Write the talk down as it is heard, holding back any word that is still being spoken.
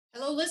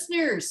Hello,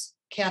 listeners.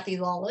 Kathy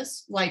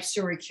Lawless, Life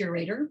Story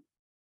Curator.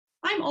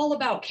 I'm all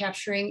about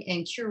capturing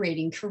and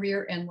curating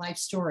career and life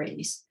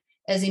stories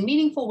as a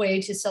meaningful way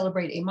to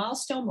celebrate a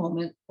milestone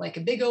moment like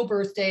a big O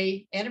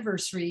birthday,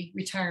 anniversary,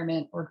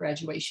 retirement, or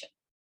graduation.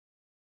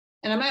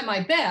 And I'm at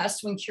my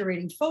best when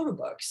curating photo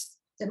books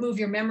that move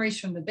your memories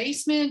from the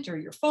basement or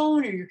your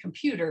phone or your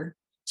computer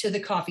to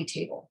the coffee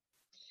table,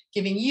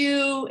 giving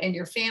you and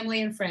your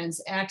family and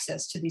friends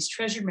access to these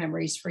treasured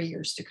memories for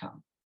years to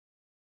come.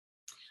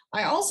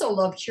 I also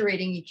love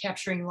curating and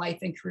capturing life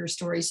and career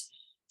stories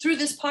through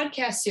this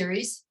podcast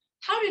series,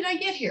 How Did I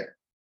Get Here?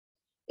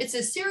 It's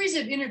a series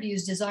of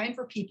interviews designed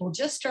for people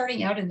just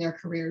starting out in their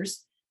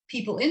careers,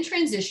 people in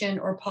transition,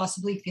 or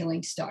possibly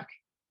feeling stuck,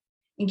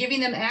 and giving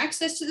them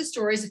access to the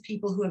stories of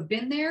people who have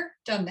been there,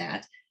 done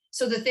that,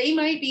 so that they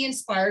might be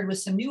inspired with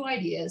some new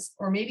ideas,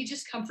 or maybe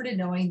just comforted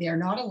knowing they are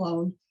not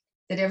alone,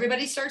 that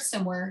everybody starts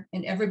somewhere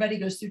and everybody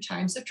goes through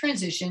times of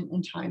transition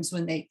and times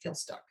when they feel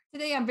stuck.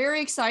 Today, I'm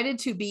very excited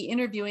to be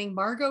interviewing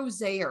Margot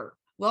Zayer.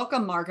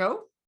 Welcome,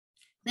 Margot.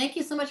 Thank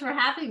you so much for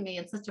having me.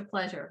 It's such a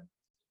pleasure.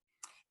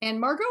 And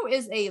Margot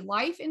is a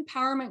life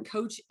empowerment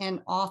coach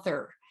and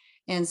author.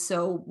 And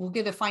so we'll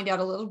get to find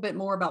out a little bit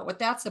more about what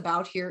that's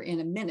about here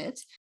in a minute.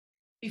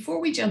 Before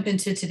we jump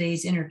into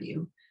today's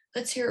interview,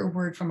 let's hear a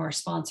word from our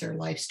sponsor,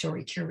 Life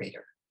Story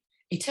Curator,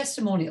 a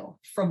testimonial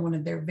from one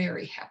of their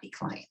very happy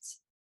clients.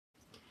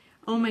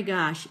 Oh my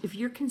gosh, if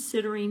you're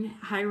considering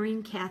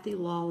hiring Kathy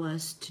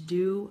Lawless to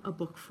do a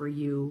book for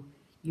you,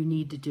 you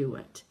need to do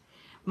it.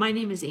 My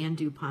name is Ann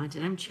DuPont,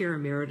 and I'm Chair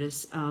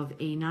Emeritus of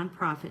a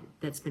nonprofit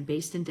that's been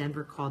based in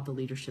Denver called The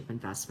Leadership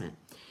Investment.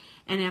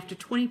 And after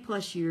 20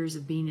 plus years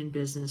of being in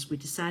business, we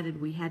decided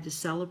we had to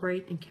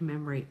celebrate and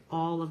commemorate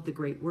all of the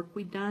great work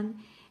we'd done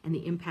and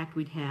the impact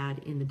we'd had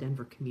in the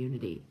Denver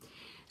community.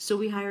 So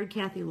we hired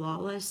Kathy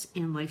Lawless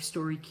and Life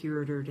Story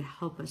Curator to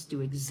help us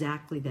do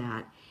exactly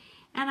that.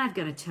 And I've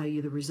got to tell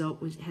you, the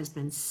result has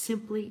been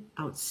simply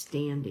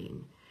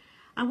outstanding.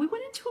 We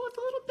went into it with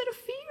a little bit of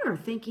fear,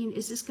 thinking,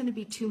 is this going to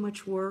be too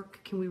much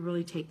work? Can we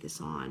really take this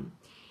on?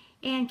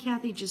 And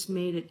Kathy just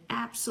made it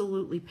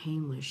absolutely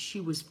painless.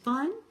 She was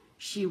fun.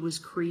 She was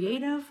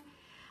creative.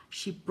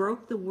 She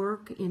broke the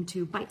work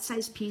into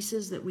bite-sized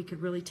pieces that we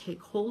could really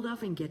take hold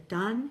of and get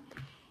done.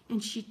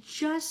 And she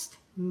just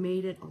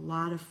made it a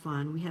lot of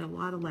fun. We had a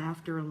lot of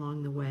laughter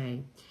along the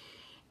way.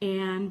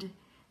 And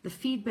the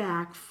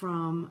feedback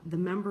from the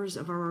members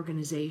of our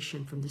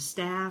organization, from the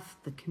staff,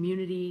 the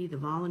community, the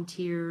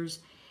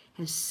volunteers,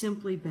 has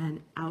simply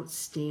been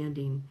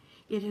outstanding.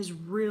 It has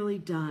really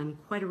done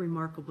quite a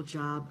remarkable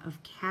job of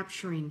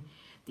capturing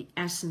the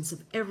essence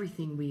of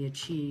everything we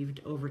achieved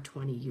over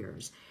 20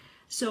 years.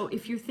 So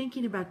if you're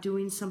thinking about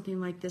doing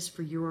something like this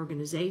for your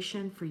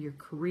organization, for your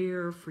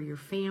career, for your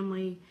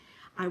family,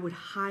 I would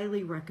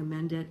highly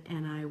recommend it,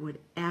 and I would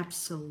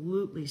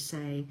absolutely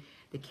say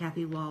that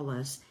Kathy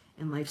Lawless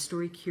and Life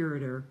Story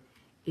Curator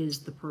is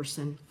the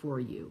person for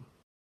you.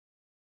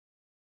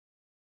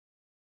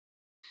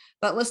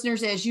 But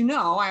listeners, as you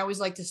know, I always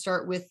like to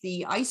start with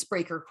the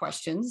icebreaker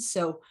questions.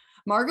 So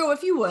Margot,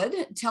 if you would,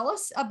 tell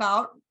us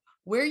about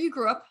where you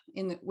grew up,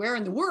 where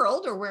in the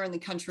world or where in the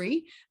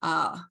country,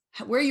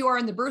 where you are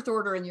in the birth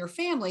order in your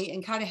family,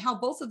 and kind of how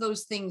both of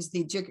those things,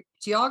 the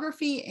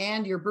geography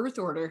and your birth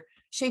order,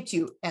 shaped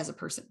you as a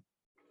person.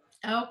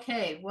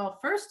 Okay, well,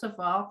 first of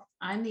all,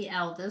 I'm the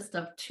eldest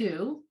of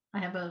two. I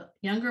have a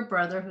younger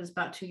brother who's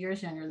about 2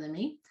 years younger than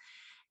me.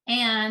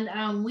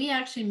 And we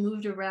actually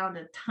moved around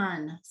a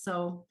ton.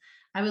 So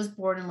I was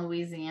born in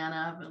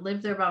Louisiana, but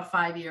lived there about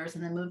 5 years,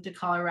 and then moved to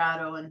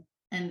Colorado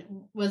and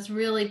was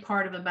really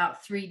part of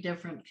about 3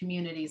 different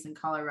communities in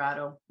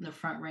Colorado, in the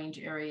Front Range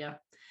area.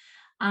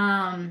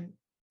 And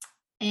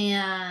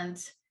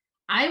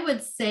I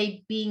would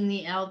say being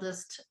the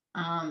eldest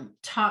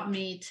taught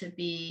me to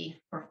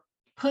be, or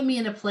put me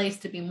in a place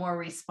to be more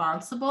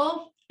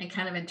responsible and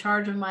kind of in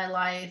charge of my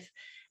life,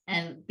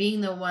 and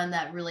being the one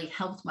that really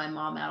helped my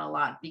mom out a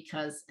lot,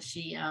 because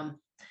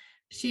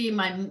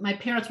my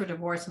parents were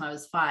divorced when I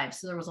was 5.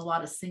 So there was a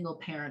lot of single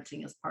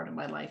parenting as part of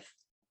my life.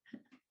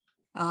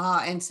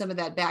 And some of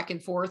that back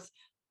and forth,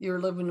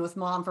 you're living with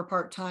mom for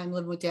part-time,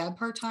 living with dad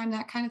part-time,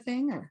 that kind of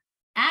thing? Or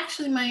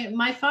actually,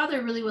 my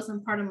father really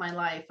wasn't part of my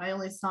life. I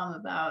only saw him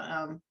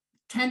about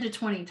 10 to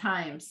 20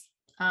 times.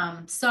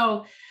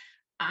 So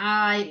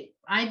I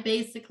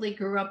basically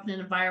grew up in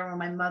an environment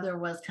where my mother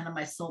was kind of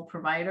my sole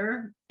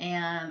provider,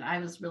 and I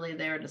was really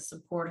there to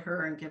support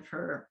her and give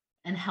her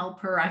and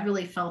help her. I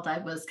really felt I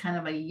was kind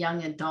of a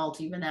young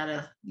adult, even at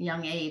a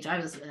young age. I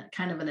was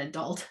kind of an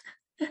adult.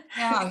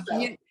 Yeah,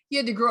 So, you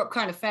had to grow up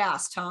kind of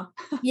fast, huh?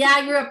 yeah,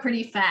 I grew up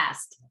pretty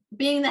fast,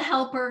 being the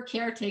helper,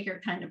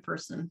 caretaker kind of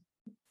person.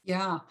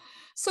 Yeah.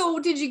 So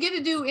did you get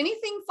to do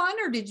anything fun,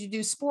 or did you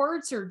do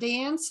sports or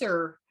dance,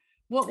 or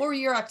what were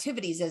your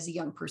activities as a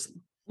young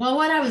person? Well,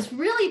 what I was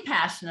really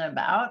passionate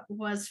about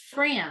was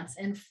France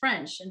and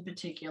French in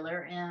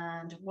particular.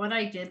 And what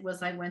I did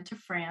was I went to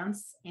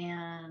France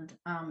and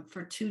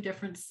for 2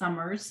 different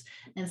summers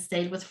and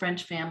stayed with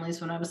French families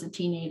when I was a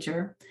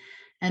teenager.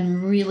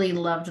 and really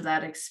loved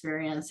that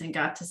experience and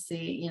got to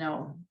see,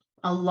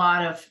 a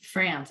lot of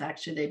France.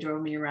 Actually, they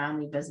drove me around.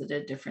 We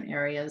visited different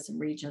areas and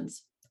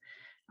regions.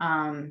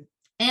 And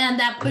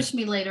that pushed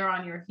me later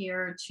on, you're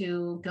here,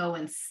 to go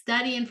and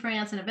study in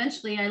France. And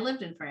eventually I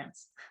lived in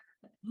France.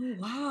 Oh,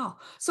 wow.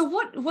 So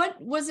what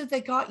was it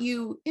that got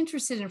you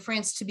interested in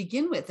France to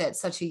begin with at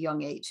such a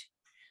young age?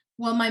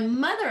 Well, my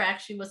mother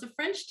actually was a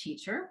French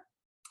teacher.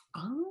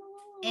 Oh,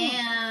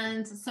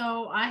 And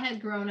so I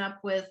had grown up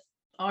with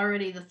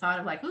already the thought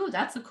of like, oh,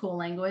 that's a cool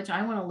language.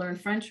 I want to learn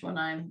French when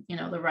I'm,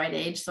 the right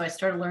age. So I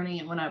started learning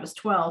it when I was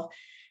 12.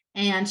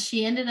 And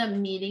she ended up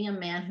meeting a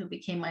man who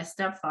became my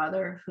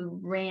stepfather, who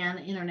ran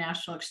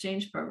international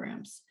exchange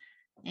programs.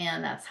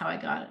 And that's how I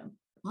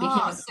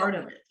became a so part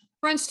of it.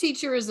 French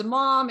teacher as a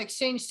mom,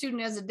 exchange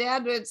student as a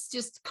dad. It's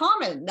just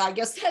common. I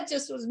guess that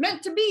just was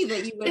meant to be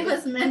that you would. It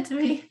was meant to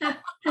be.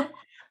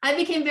 I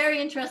became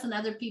very interested in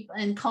other people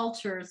and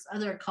cultures,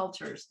 other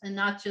cultures, and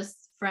not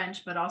just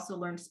French, but also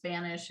learned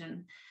Spanish.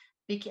 And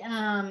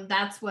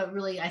that's what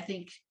really, I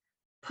think,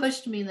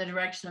 pushed me in the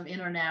direction of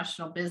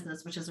international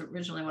business, which is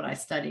originally what I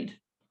studied.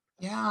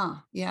 Yeah,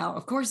 yeah,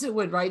 of course it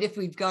would, right? If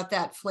we've got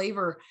that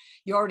flavor,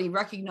 you already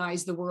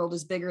recognize the world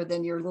is bigger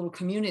than your little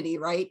community,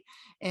 right?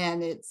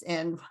 And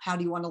how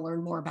do you want to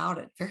learn more about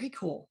it? Very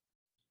cool.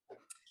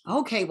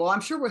 Okay, well,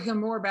 I'm sure we'll hear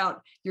more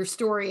about your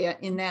story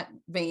in that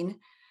vein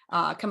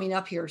coming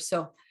up here.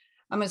 So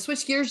I'm going to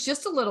switch gears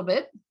just a little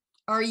bit.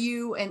 Are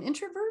you an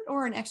introvert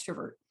or an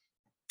extrovert?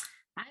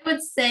 I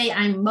would say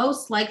I'm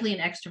most likely an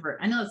extrovert.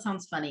 I know that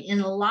sounds funny.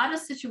 In a lot of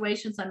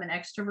situations, I'm an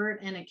extrovert,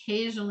 and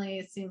occasionally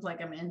it seems like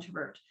I'm an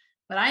introvert.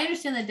 But I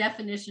understand the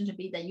definition to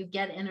be that you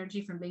get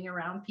energy from being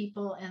around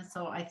people. And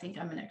so I think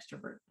I'm an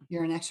extrovert.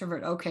 You're an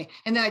extrovert. Okay.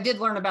 And then I did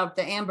learn about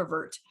the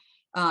ambivert.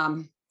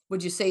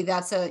 Would you say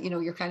that's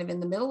you're kind of in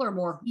the middle or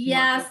more?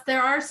 Yes,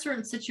 there are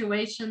certain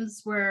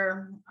situations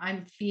where I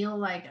feel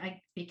like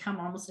I become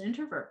almost an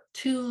introvert.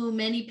 Too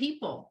many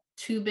people,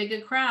 too big a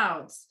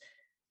crowds.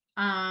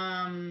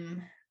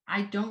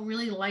 I don't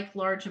really like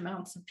large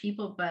amounts of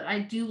people, but I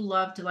do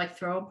love to like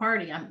throw a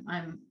party.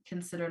 I'm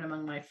considered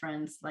among my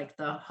friends like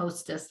the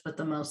hostess with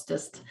the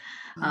mostest.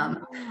 A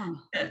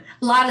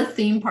lot of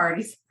theme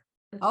parties.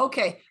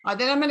 Okay,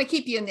 then I'm going to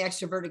keep you in the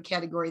extroverted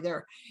category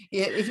there.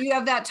 If you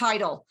have that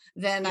title,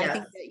 then I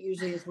think that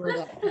usually is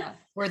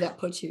where that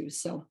puts you.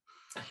 So,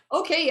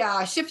 okay,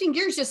 shifting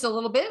gears just a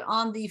little bit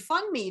on the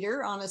fun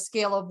meter on a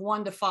scale of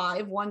 1 to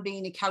 5, 1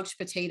 being a couch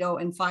potato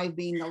and 5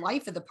 being the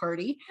life of the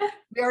party.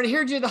 We already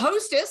heard you're the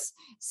hostess.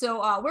 So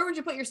where would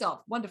you put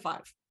yourself? 1 to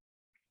 5?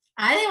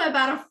 I think I'm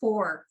about a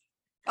 4.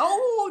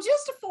 Oh,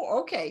 just a 4.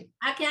 Okay.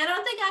 Okay, I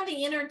don't think I'm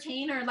the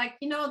entertainer. Like,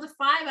 the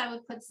 5, I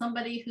would put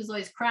somebody who's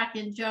always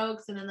cracking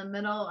jokes, and in the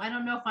middle, I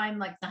don't know if I'm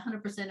like the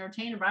 100%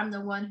 entertainer, but I'm the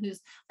one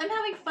I'm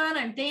having fun.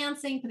 I'm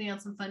dancing, putting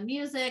on some fun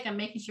music. I'm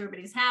making sure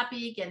everybody's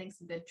happy, getting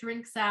some good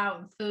drinks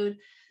out and food.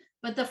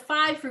 But the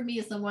 5 for me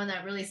is the one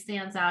that really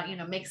stands out,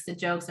 makes the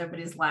jokes.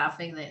 Everybody's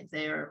laughing.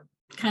 They're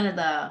kind of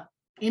the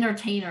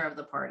entertainer of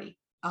the party.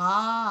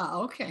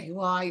 Okay.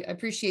 Well, I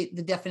appreciate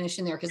the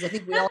definition there because I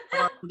think we all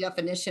have our own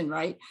definition,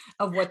 right,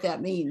 of what that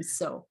means.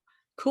 So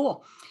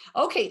cool.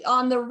 Okay.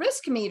 On the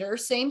risk meter,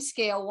 same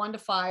scale, 1 to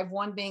 5,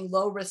 1 being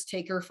low risk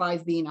taker,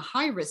 5 being a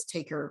high risk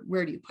taker.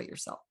 Where do you put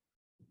yourself?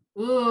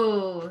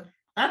 Ooh,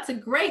 that's a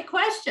great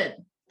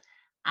question.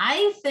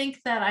 I think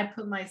that I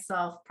put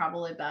myself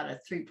probably about a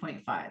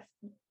 3.5.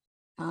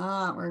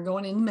 We're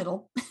going in the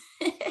middle.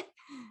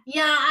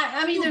 Yeah,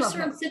 I mean, there's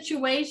certain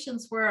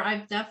situations where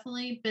I've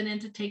definitely been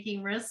into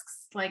taking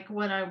risks, like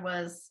when I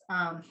was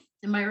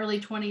in my early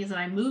 20s and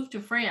I moved to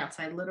France.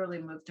 I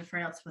literally moved to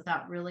France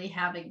without really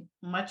having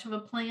much of a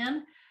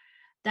plan.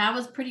 That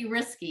was pretty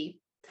risky.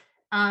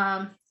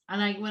 And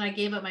when I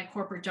gave up my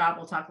corporate job,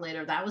 we'll talk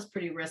later, that was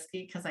pretty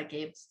risky because I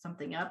gave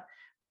something up.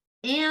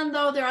 And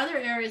though there are other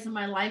areas in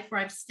my life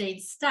where I've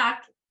stayed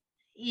stuck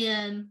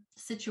in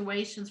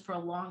situations for a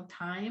long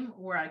time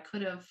where I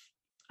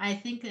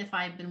think if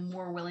I'd been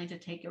more willing to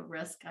take a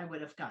risk, I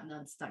would have gotten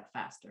unstuck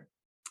faster.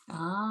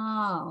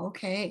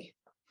 Okay.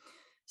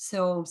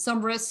 So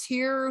some risks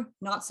here,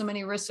 not so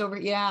many risks over.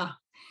 Yeah.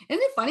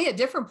 Isn't it funny at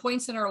different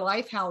points in our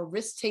life how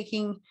risk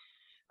taking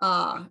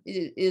that's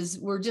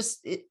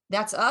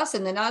us.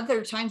 And then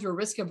other times we're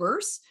risk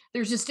averse.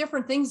 There's just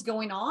different things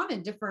going on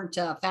and different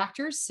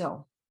factors.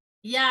 So.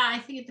 Yeah, I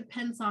think it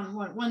depends on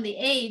one, the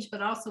age,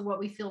 but also what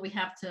we feel we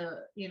have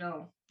to,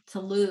 to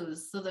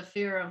lose. So the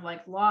fear of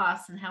like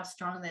loss and how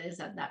strong that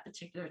is at that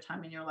particular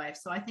time in your life.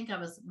 So I think I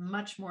was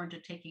much more into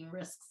taking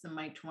risks in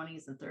my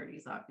 20s and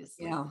 30s,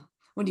 obviously. Yeah.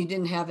 When you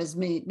didn't have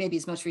maybe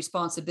as much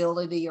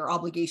responsibility or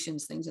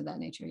obligations, things of that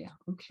nature. Yeah.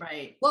 Okay.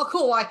 Right. Well,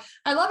 cool. I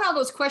love how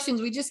those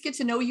questions, we just get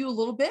to know you a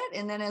little bit.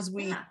 And then as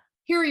we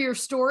hear your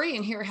story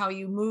and hear how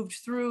you moved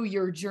through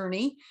your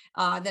journey,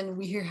 then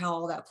we hear how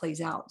all that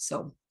plays out.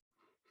 So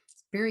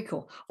very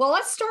cool. Well,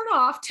 let's start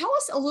off. Tell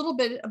us a little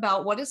bit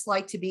about what it's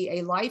like to be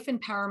a life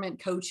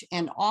empowerment coach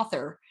and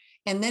author,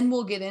 and then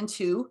we'll get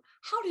into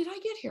how did I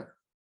get here?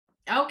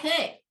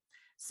 Okay.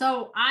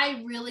 So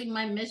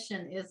my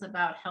mission is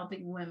about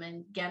helping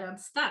women get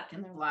unstuck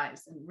in their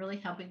lives and really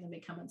helping them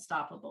become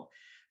unstoppable.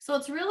 So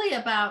it's really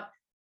about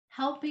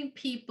helping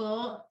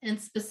people, and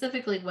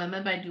specifically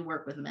women, but I do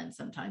work with men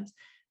sometimes,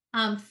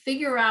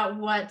 figure out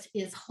what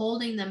is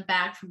holding them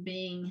back from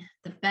being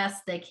the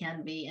best they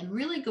can be and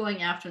really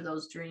going after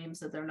those dreams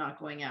that they're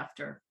not going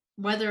after.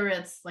 Whether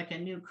it's like a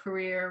new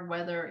career,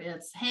 whether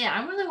it's, hey,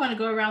 I really want to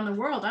go around the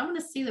world, I want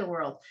to see the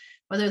world,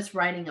 whether it's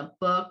writing a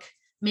book,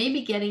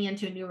 maybe getting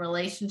into a new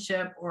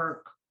relationship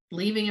or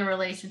leaving a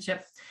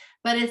relationship.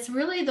 But it's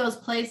really those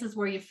places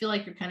where you feel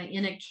like you're kind of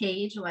in a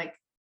cage, like,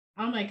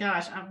 oh my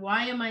gosh,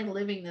 why am I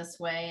living this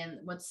way? And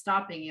what's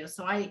stopping you?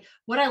 So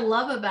what I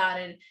love about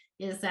it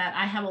is that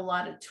I have a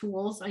lot of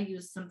tools. I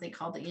use something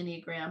called the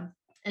Enneagram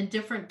and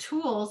different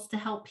tools to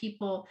help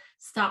people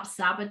stop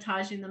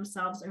sabotaging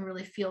themselves and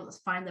really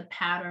find the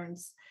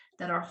patterns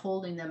that are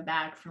holding them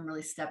back from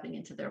really stepping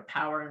into their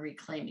power and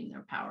reclaiming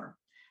their power.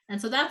 And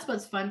so that's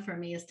what's fun for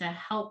me, is to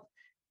help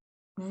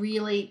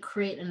really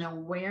create an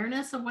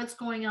awareness of what's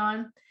going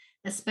on,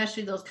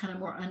 especially those kind of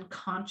more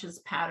unconscious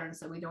patterns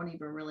that we don't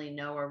even really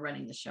know are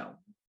running the show.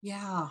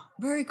 Yeah,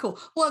 very cool.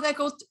 Well, that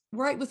goes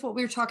right with what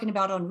we were talking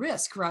about on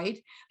risk, right?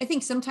 I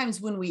think sometimes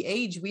when we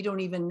age, we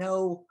don't even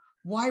know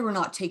why we're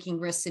not taking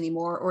risks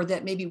anymore, or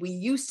that maybe we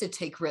used to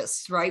take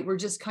risks, right? We're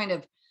just kind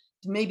of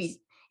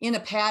maybe in a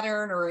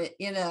pattern or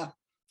in a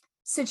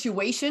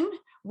situation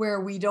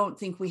where we don't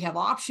think we have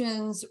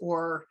options,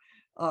 or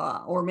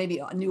maybe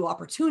a new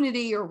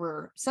opportunity, or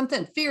where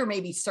fear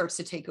maybe starts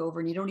to take over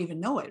and you don't even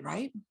know it,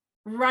 right?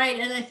 Right.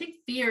 And I think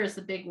fear is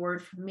a big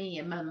word for me.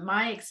 And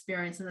my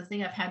experience, and the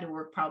thing I've had to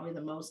work probably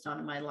the most on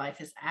in my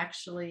life, is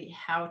actually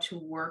how to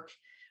work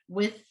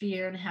with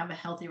fear and have a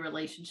healthy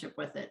relationship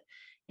with it.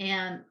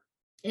 And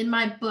in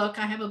my book,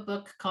 I have a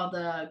book called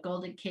The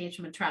Golden Cage: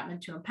 From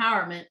Entrapment to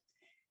Empowerment.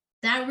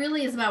 That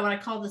really is about what I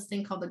call this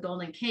thing called the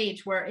golden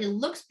cage, where it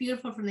looks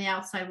beautiful from the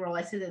outside world.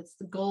 I say that it's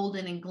the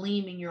golden and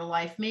gleaming your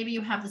life. Maybe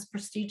you have this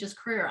prestigious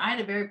career. I had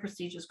a very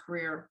prestigious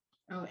career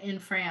in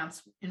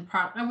France.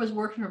 I was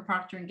working for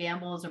Procter &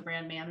 Gamble as a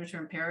brand manager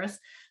in Paris.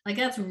 Like,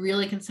 that's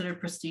really considered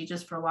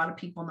prestigious for a lot of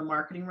people in the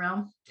marketing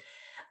realm.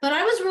 But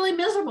I was really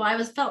miserable.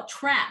 Felt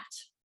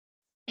trapped.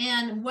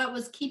 And what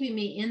was keeping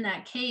me in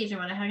that cage,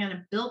 and when I kind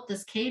of built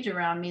this cage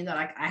around me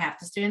that I have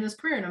to stay in this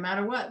career no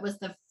matter what, was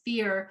the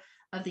fear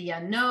of the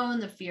unknown,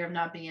 the fear of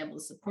not being able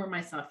to support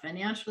myself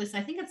financially. So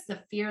I think it's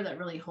the fear that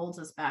really holds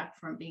us back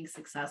from being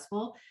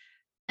successful.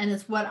 And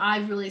it's what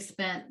I've really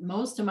spent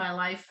most of my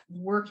life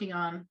working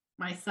on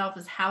myself,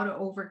 is how to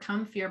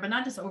overcome fear, but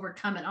not just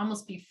overcome it,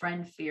 almost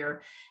befriend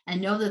fear and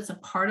know that it's a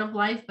part of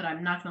life, but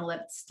I'm not going to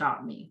let it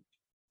stop me.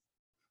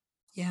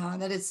 Yeah,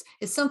 that is,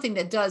 it's something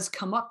that does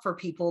come up for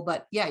people,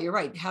 but yeah, you're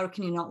right. How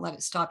can you not let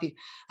it stop you?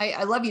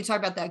 I love you talk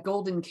about that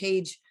golden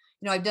cage.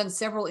 I've done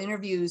several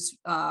interviews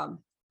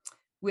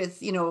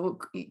with,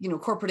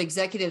 corporate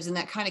executives, and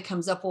that kind of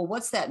comes up. Well,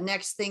 what's that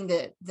next thing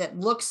that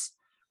looks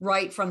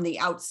right from the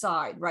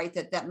outside, right?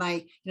 That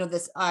my,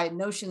 this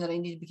notion that I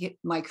need to get,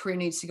 my career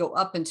needs to go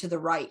up and to the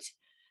right.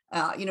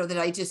 That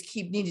I just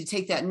need to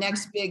take that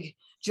next big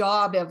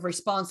job of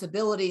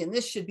responsibility, and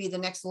this should be the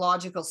next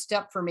logical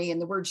step for me. And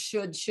the word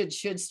should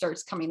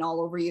starts coming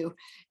all over you,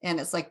 and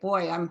it's like,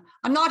 boy, I'm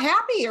not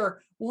happy,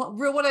 or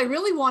what I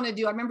really want to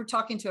do. I remember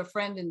talking to a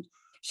friend, and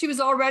she was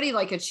already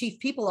like a chief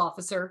people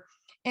officer,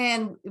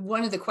 and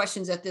one of the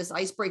questions at this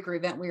icebreaker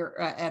event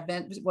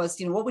was,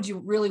 what would you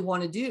really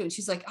want to do? And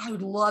she's like, I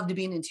would love to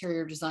be an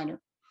interior designer.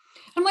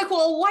 I'm like,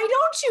 well, why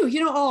don't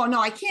you? Oh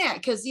no, I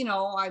can't, because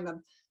I'm a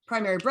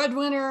primary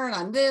breadwinner, and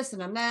I'm this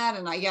and I'm that,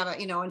 and I gotta,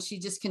 and she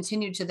just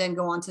continued to then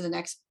go on to the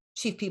next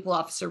chief people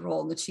officer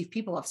role, and the chief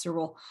people officer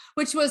role,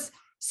 which was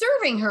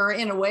serving her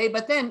in a way.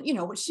 But then,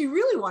 what she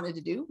really wanted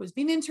to do was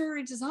be an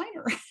interior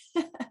designer.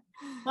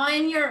 Well,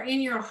 in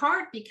your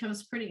heart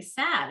becomes pretty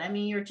sad. I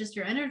mean, your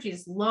energy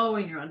is low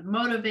and you're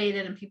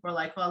unmotivated, and people are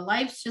like, well,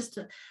 life's just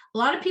a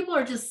lot of people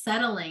are just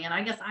settling. And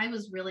I guess I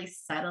was really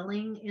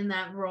settling in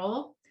that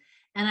role.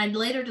 And I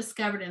later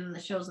discovered in the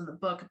shows in the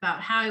book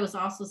about how I was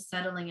also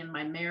settling in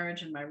my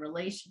marriage and my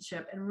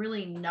relationship, and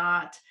really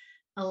not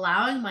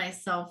allowing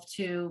myself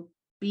to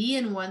be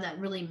in one that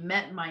really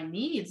met my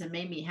needs and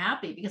made me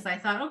happy, because I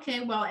thought,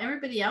 okay, well,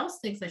 everybody else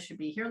thinks I should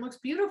be here. It looks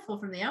beautiful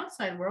from the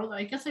outside world.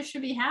 I guess I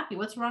should be happy.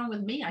 What's wrong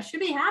with me? I should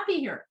be happy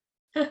here.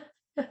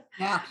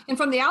 Yeah. And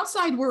from the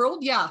outside world,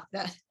 yeah,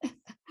 that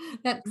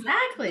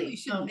exactly really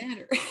shouldn't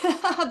matter.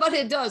 But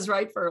it does,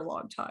 right, for a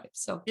long time.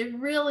 So it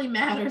really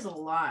matters a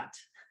lot.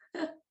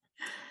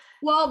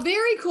 Well,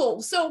 very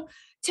cool. So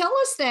tell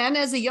us then,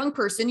 as a young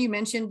person, you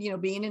mentioned,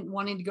 being and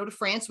wanting to go to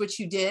France, which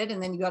you did,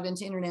 and then you got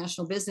into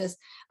international business.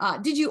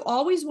 Did you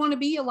always want to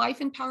be a life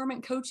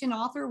empowerment coach and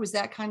author? Was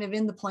that kind of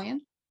in the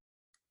plan?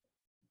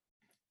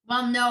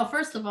 Well, no,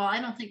 first of all, I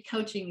don't think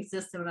coaching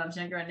existed when I was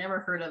younger. I never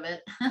heard of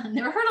it.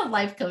 Never heard of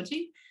life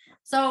coaching.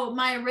 So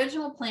my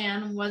original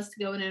plan was to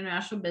go into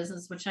international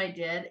business, which I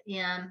did,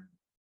 and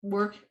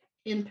work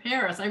in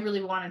Paris. I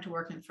really wanted to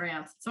work in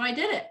France. So I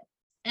did it.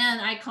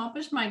 And I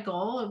accomplished my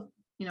goal of,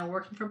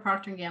 working for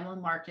Procter & Gamble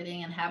in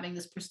marketing and having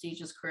this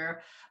prestigious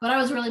career, but I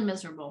was really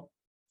miserable,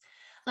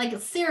 like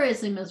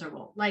seriously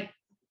miserable. Like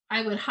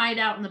I would hide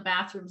out in the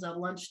bathrooms at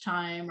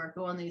lunchtime or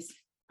go on these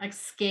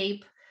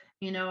escape,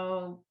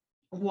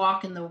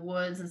 walk in the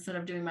woods instead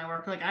of doing my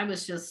work. Like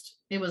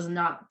it was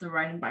not the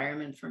right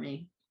environment for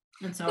me.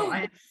 And so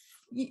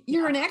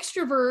you're an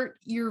extrovert,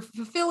 you're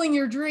fulfilling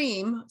your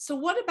dream. So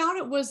what about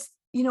it was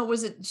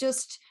it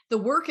just the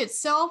work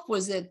itself?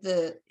 Was it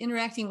the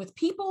interacting with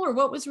people, or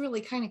what was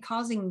really kind of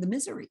causing the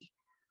misery?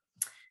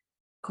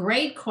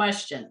 Great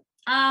question.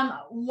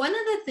 One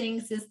of the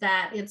things is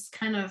that it's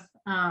kind of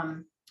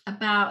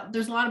about,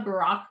 there's a lot of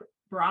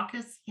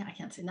bureaucracy. Yeah, I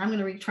can't say. I'm going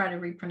to try to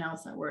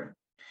repronounce that word.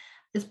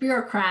 It's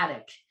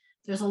bureaucratic.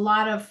 There's a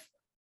lot of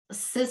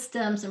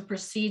systems and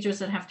procedures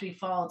that have to be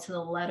followed to the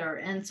letter.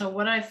 And so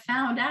what I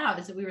found out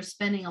is that I was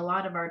spending a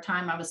lot of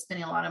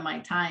my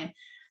time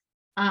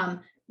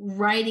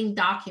writing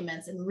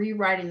documents and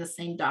rewriting the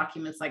same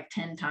documents like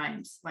 10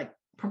 times, like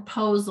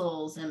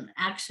proposals and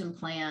action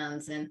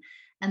plans. And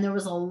there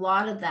was a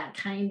lot of that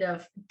kind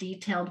of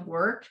detailed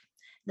work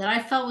that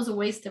I felt was a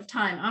waste of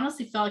time. I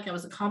honestly felt like I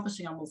was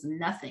accomplishing almost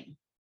nothing.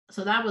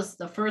 So that was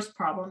the first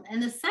problem.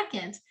 And the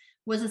second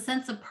was a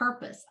sense of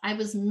purpose. I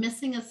was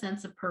missing a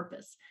sense of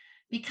purpose,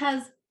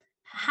 because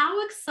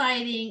how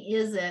exciting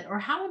is it, or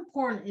how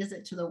important is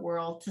it to the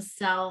world to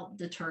sell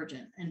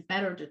detergent and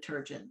better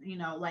detergent?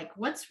 Like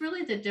what's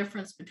really the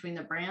difference between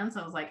the brands?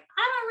 I was like,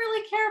 I don't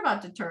really care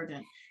about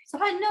detergent.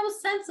 So I had no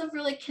sense of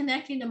really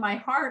connecting to my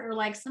heart or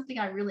like something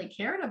I really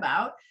cared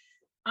about.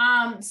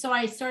 So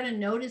I started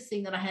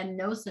noticing that I had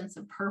no sense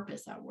of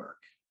purpose at work.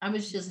 I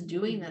was just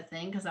doing the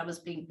thing because I was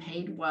being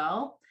paid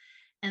well.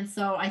 And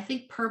so I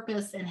think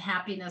purpose and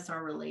happiness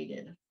are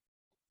related.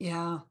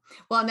 Yeah.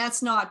 Well, and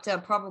that's not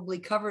probably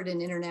covered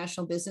in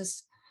international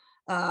business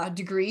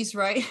degrees,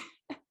 right?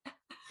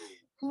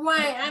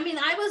 Right. I mean,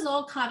 I was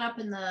all caught up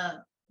in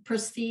the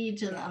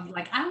prestige and I'm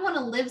like, I want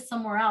to live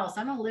somewhere else.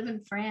 I want to live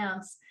in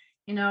France.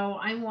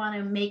 I want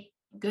to make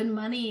good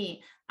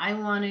money. I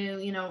want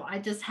to, I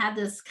just had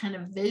this kind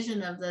of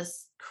vision of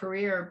this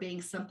career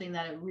being something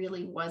that it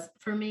really wasn't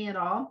for me at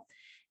all.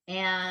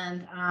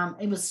 And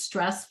it was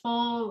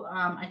stressful.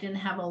 I didn't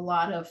have a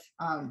lot of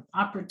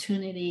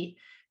opportunity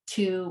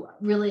to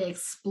really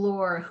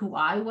explore who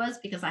I was,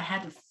 because I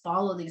had to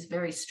follow these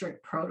very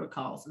strict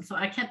protocols. And so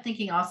I kept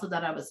thinking also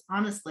that I was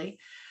honestly,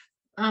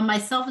 my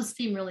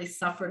self-esteem really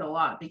suffered a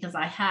lot, because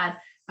I had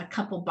a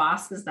couple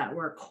bosses that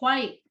were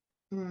quite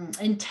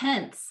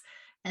intense,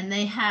 and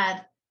they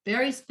had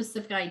very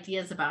specific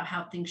ideas about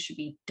how things should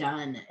be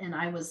done. And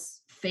I was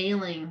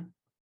failing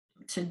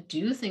to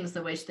do things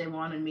the way they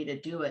wanted me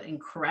to do it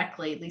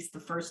incorrectly, at least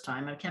the first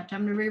time. I kept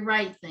having to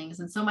rewrite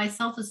things. And so my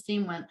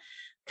self-esteem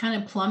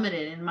kind of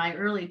plummeted in my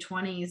early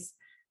 20s.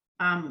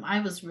 I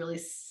was really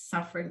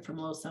suffering from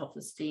low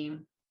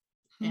self-esteem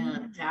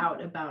and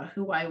doubt about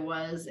who I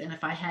was and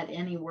if I had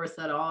any worth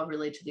at all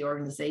really to the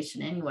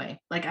organization anyway.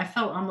 Like I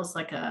felt almost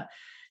like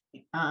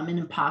an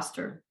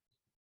imposter.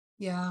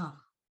 Yeah.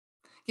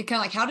 You're kind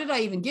of like, how did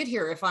I even get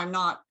here if I'm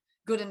not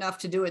good enough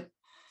to do it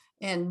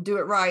and do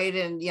it right?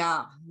 And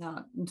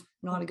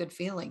not a good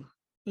feeling.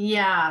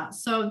 Yeah.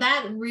 So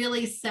that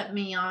really set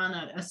me on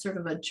a sort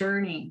of a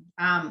journey.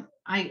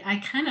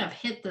 I kind of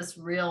hit this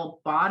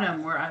real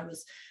bottom where I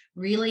was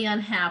really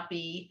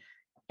unhappy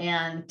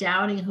and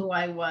doubting who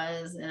I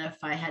was and if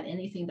I had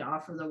anything to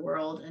offer the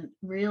world, and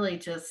really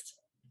just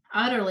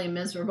utterly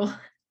miserable.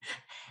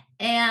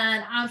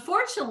 And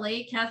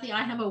unfortunately, Kathy,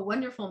 I have a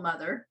wonderful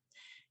mother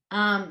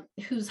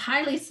who's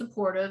highly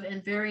supportive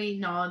and very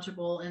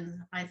knowledgeable, and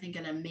I think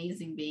an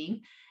amazing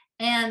being.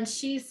 And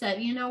she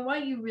said, you know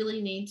what, you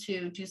really need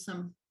to do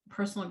some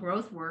personal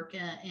growth work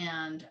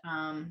and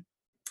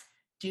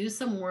do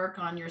some work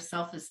on your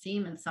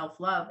self-esteem and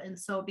self-love. And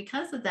so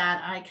because of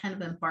that, I kind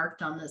of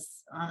embarked on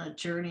a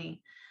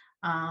journey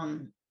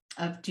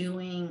of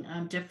doing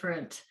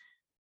different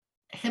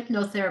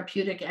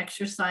hypnotherapeutic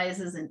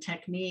exercises and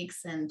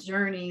techniques and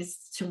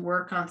journeys to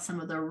work on some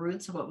of the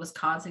roots of what was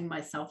causing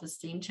my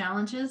self-esteem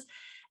challenges.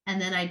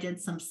 And then I did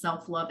some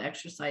self-love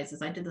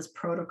exercises. I did this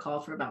protocol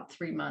for about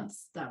 3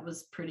 months. That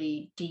was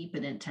pretty deep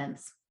and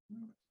intense.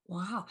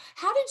 Wow.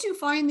 How did you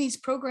find these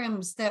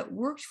programs that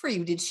worked for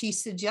you? Did she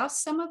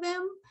suggest some of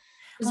them?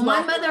 Well,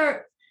 my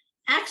mother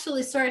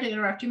actually, sorry to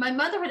interrupt you, my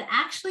mother had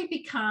actually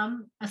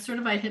become a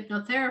certified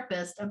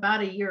hypnotherapist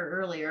about a year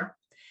earlier.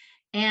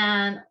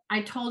 And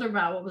I told her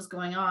about what was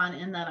going on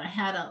and that I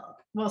had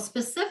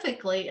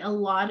specifically a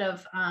lot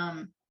of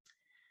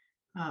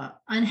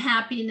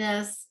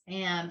unhappiness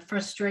and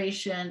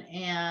frustration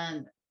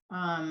and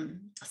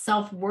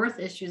self-worth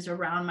issues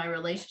around my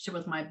relationship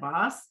with my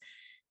boss.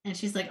 And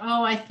she's like,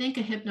 oh, I think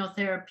a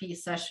hypnotherapy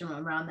session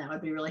around that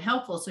would be really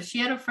helpful. So she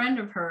had a friend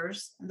of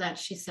hers that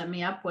she set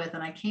me up with.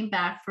 And I came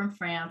back from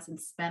France and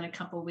spent a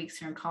couple of weeks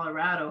here in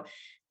Colorado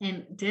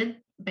and did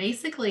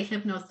basically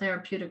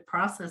hypnotherapeutic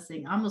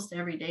processing almost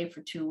every day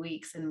for 2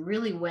 weeks, and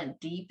really went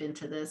deep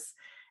into this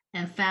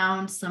and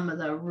found some of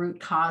the root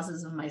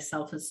causes of my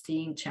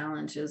self-esteem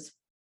challenges.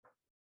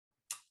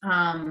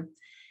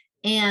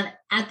 And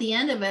at the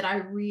end of it, I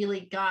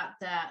really got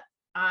that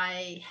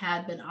I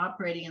had been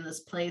operating in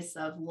this place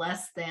of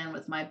less than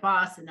with my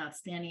boss and not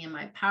standing in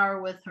my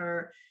power with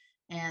her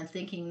and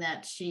thinking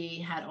that she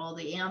had all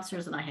the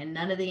answers and I had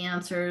none of the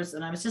answers.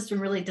 And I was just in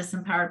a really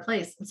disempowered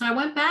place. And so I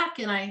went back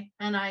and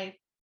I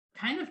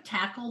kind of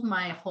tackled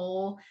my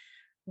whole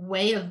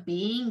way of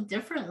being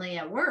differently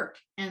at work.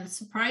 And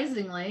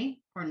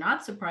surprisingly, or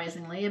not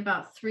surprisingly,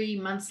 about 3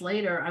 months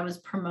later, I was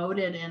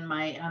promoted and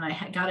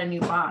I got a new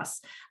boss.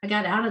 I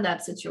got out of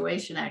that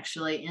situation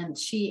actually. And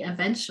she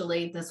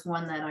eventually, this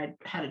one that I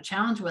had a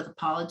challenge with,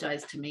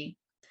 apologized to me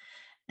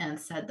and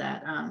said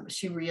that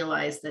she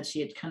realized that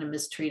she had kind of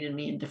mistreated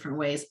me in different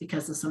ways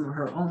because of some of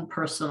her own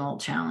personal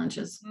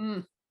challenges.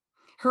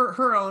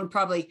 Her own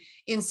probably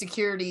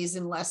insecurities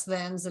and less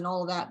thans and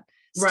all of that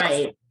stuff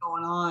Right.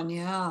 going on.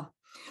 Yeah.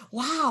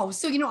 Wow.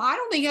 So, I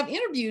don't think I've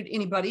interviewed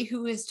anybody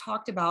who has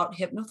talked about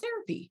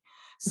hypnotherapy.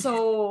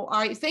 So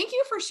I thank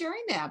you for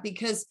sharing that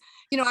because,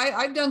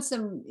 I've done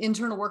some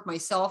internal work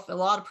myself, a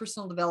lot of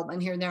personal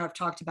development here and there. I've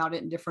talked about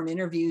it in different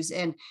interviews,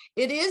 and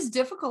it is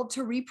difficult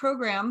to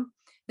reprogram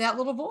that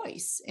little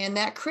voice and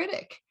that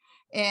critic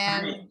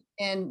and, Right.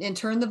 and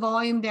turn the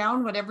volume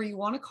down, whatever you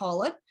want to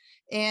call it.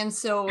 And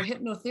so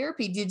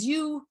hypnotherapy, did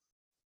you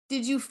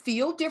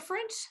feel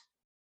different?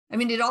 I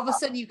mean, did all of a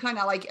sudden you kind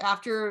of like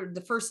after the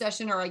first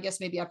session, or I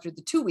guess maybe after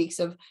the 2 weeks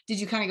did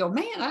you kind of go,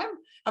 man,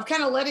 I've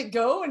kind of let it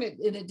go and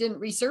it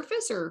didn't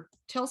resurface? Or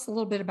tell us a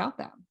little bit about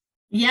that.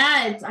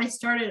 Yeah, I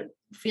started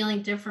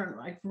feeling different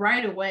like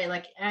right away.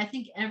 Like I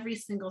think every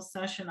single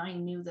session I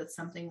knew that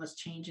something was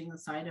changing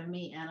inside of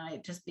me, and I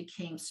just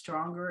became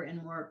stronger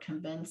and more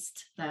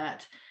convinced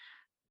that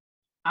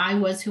I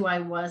was who I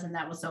was and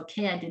that was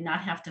okay. I did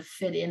not have to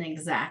fit in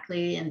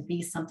exactly and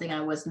be something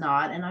I was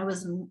not. And I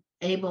was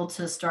able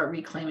to start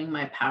reclaiming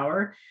my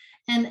power.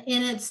 And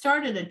it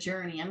started a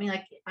journey. I mean,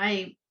 like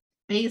I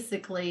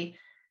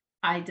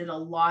did a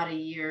lot of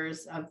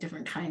years of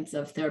different kinds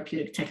of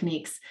therapeutic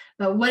techniques.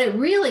 But what it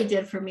really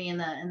did for me in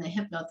the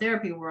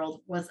hypnotherapy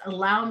world was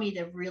allow me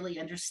to really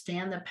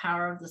understand the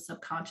power of the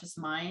subconscious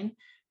mind,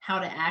 how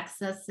to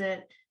access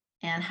it,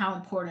 and how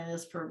important it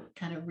is for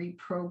kind of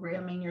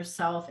reprogramming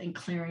yourself and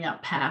clearing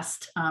up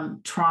past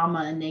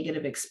trauma and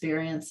negative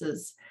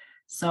experiences.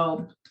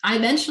 So I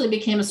eventually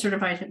became a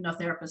certified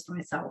hypnotherapist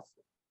myself.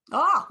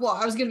 Well,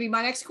 I was going to be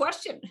my next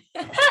question.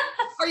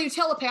 Are you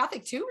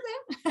telepathic too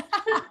then?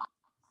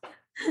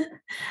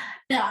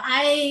 Yeah,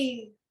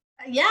 I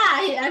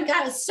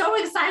got so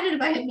excited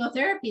about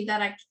hypnotherapy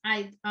that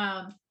I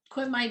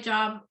quit my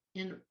job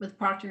with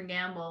Procter &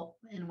 Gamble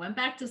and went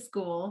back to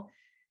school.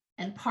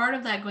 And part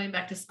of that going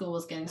back to school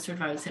was getting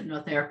certified as a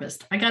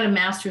hypnotherapist. I got a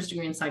master's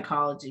degree in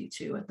psychology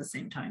too at the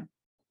same time.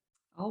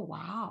 Oh,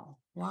 wow.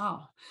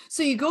 Wow.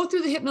 So you go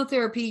through the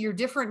hypnotherapy, you're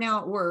different now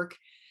at work.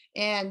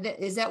 And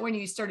is that when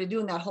you started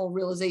doing that whole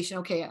realization,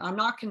 okay, I'm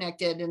not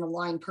connected and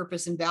aligned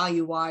purpose and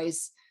value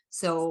wise.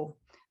 So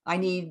I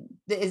need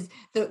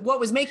what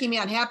was making me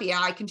unhappy.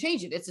 I can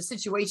change it. It's a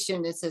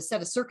situation. It's a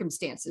set of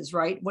circumstances,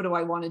 right? What do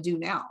I want to do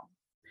now?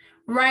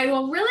 Right.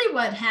 Well, really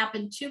what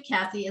happened too,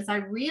 Kathy, is I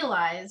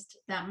realized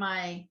that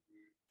my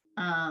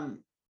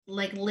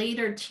like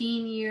later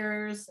teen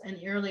years and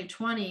early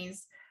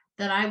 20s,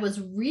 that I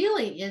was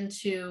really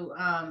into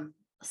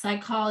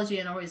psychology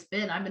and always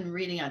been. I've been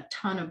reading a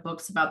ton of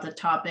books about the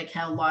topic,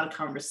 had a lot of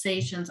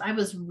conversations. I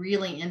was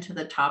really into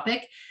the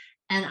topic.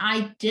 And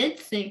I did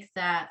think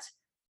that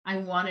I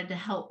wanted to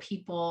help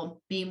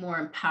people be more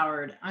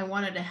empowered. I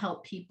wanted to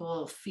help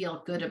people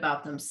feel good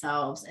about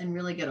themselves and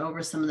really get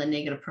over some of the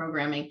negative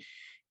programming.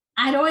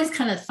 I'd always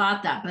kind of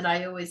thought that, but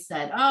I always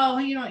said, oh,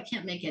 I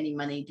can't make any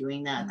money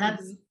doing that.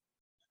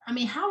 I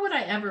mean, how would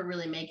I ever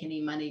really make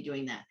any money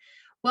doing that?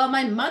 Well,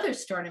 my mother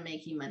started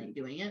making money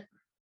doing it.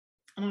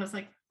 And I was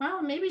like,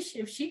 well, maybe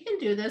if she can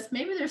do this,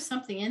 maybe there's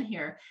something in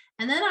here.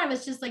 And then I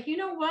was just like, you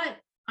know what?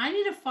 I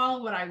need to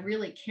follow what I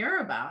really care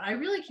about. I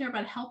really care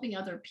about helping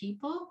other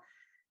people.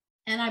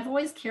 And I've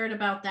always cared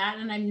about that.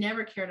 And I've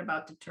never cared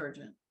about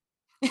detergent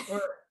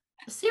or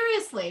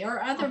seriously,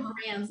 or other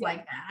brands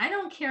like that. I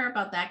don't care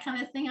about that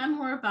kind of thing. I'm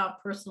more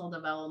about personal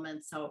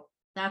development. So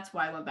that's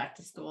why I went back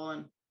to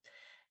school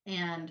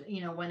and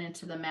went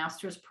into the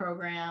master's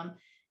program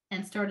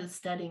and started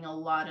studying a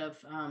lot of,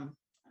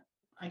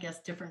 I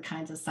guess, different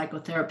kinds of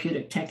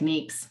psychotherapeutic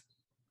techniques,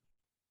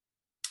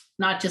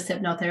 not just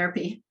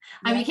hypnotherapy.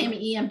 Yeah. I became an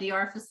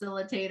EMDR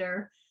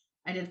facilitator.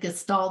 I did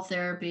Gestalt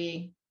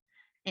therapy.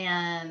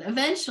 And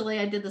eventually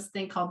I did this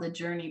thing called the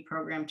Journey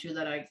program too,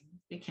 that I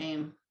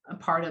became a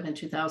part of in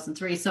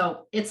 2003.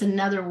 So it's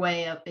another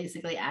way of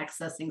basically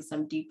accessing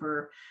some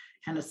deeper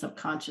kind of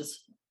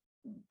subconscious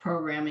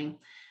programming.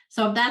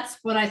 So that's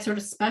what I sort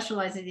of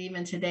specialize in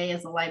even today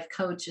as a life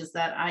coach, is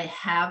that I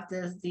have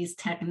these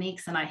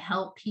techniques and I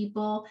help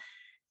people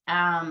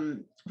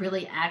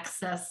really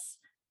access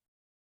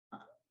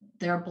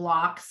their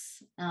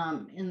blocks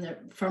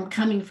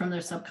coming from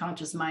their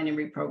subconscious mind and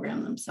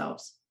reprogram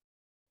themselves.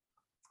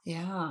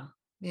 Yeah.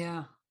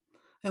 Yeah.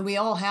 And we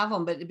all have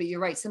them, but you're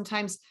right.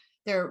 Sometimes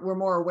we're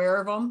more aware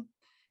of them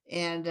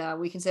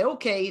we can say,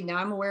 okay, now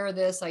I'm aware of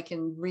this. I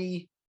can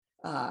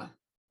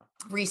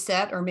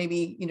reset, or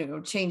maybe,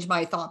 change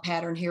my thought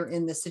pattern here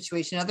in this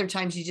situation. Other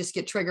times you just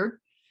get triggered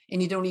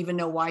and you don't even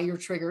know why you're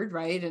triggered,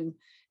 right?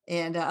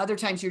 And other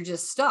times you're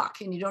just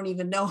stuck and you don't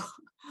even know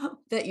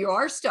that you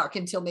are stuck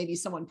until maybe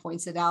someone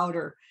points it out,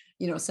 or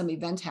some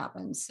event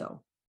happens.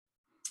 So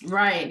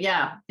Right.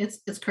 Yeah.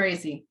 It's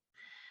crazy.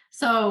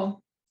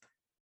 So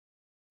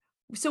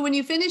when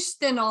you finished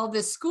then all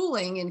this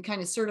schooling and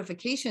kind of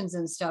certifications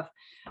and stuff,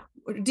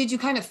 did you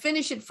kind of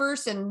finish it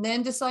first and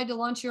then decide to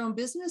launch your own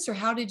business, or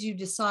how did you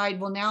decide,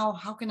 well, now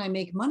how can I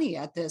make money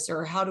at this,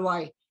 or how do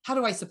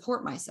I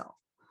support myself?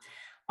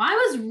 I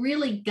was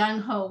really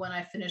gung-ho when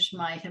I finished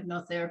my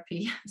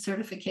hypnotherapy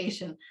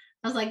certification.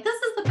 I was like, this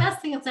is the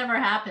best thing that's ever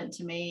happened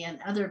to me and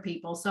other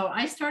people. So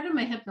I started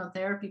my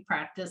hypnotherapy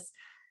practice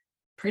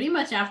pretty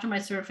much after my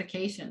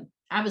certification.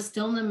 I was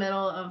still in the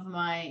middle of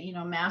my,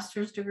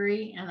 master's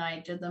degree, and I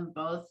did them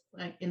both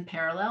in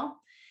parallel.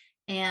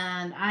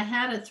 And I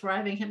had a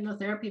thriving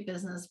hypnotherapy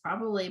business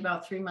probably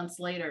about 3 months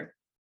later.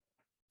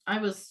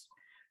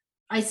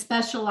 I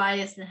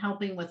specialized in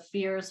helping with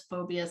fears,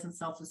 phobias, and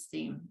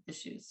self-esteem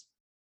issues.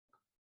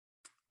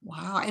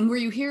 Wow. And were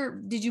you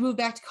here? Did you move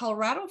back to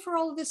Colorado for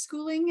all of this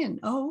schooling? And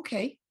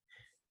okay.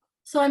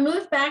 So I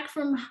moved back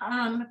from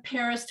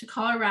Paris to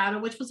Colorado,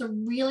 which was a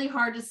really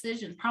hard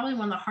decision, probably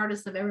one of the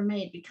hardest I've ever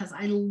made, because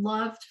I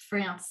loved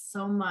France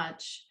so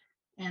much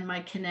and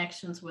my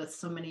connections with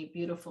so many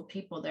beautiful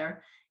people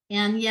there.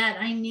 And yet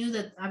I knew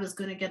that I was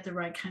going to get the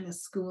right kind of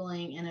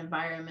schooling and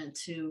environment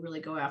to really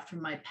go after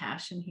my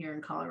passion here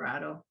in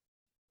Colorado.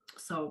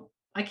 So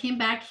I came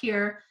back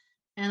here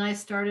and I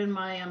started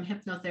my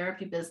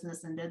hypnotherapy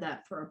business and did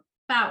that for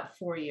about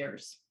 4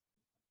 years.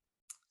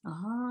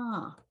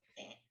 Ah.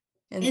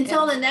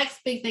 Until the next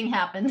big thing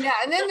happened. Yeah.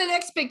 And then the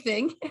next big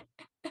thing.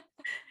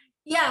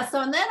 Yeah. So,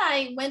 and then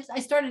I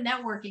started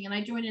networking, and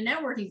I joined a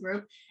networking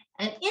group.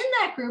 And in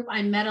that group,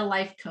 I met a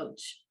life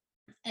coach,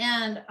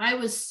 and I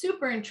was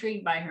super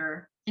intrigued by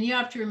her. And you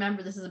have to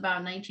remember, this is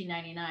about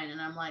 1999.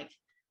 And I'm like,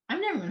 I've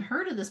never even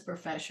heard of this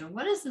profession.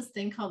 What is this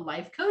thing called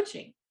life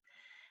coaching?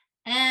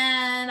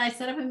 And I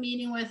set up a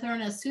meeting with her.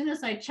 And as soon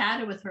as I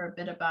chatted with her a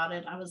bit about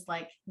it, I was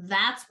like,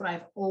 that's what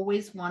I've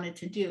always wanted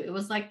to do. It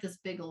was like this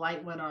big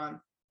light went on.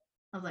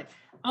 I was like,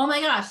 oh my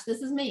gosh,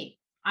 this is me.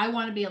 I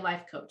want to be a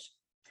life coach.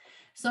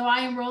 So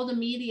I enrolled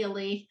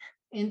immediately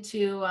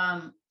into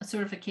a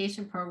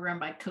certification program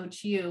by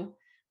Coach U,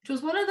 which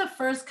was one of the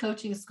first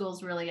coaching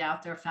schools really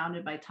out there,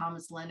 founded by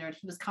Thomas Leonard.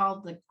 He was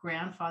called the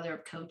grandfather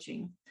of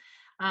coaching,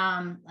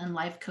 and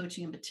life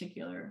coaching in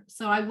particular.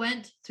 So I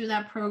went through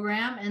that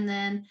program, and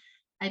then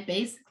I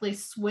basically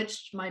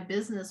switched my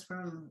business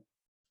from,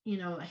 a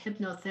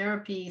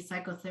hypnotherapy,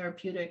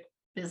 psychotherapeutic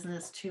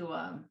business to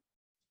a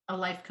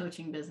life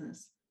coaching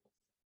business.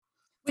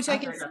 Which I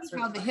can see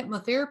how the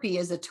hypnotherapy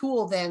is a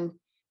tool, then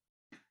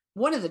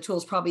one of the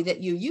tools probably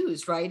that you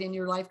used, right, in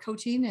your life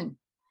coaching. And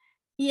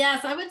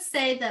yes, I would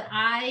say that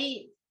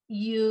I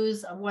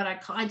use what I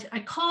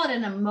call it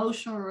an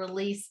emotional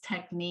release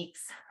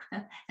techniques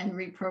and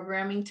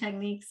reprogramming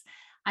techniques.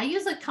 I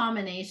use a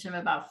combination of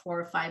about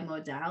 4 or 5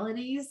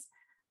 modalities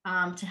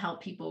to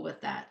help people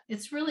with that.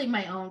 It's really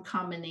my own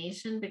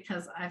combination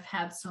because I've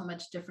had so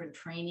much different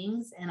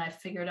trainings, and I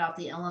figured out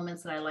the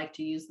elements that I like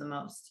to use the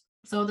most.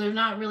 So they're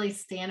not really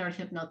standard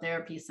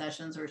hypnotherapy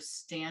sessions or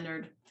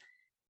standard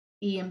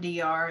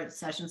EMDR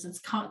sessions.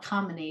 It's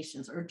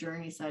combinations or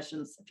journey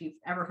sessions, if you've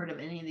ever heard of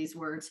any of these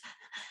words,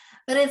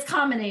 but it's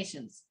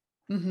combinations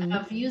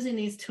of using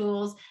these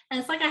tools. And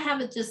it's like I have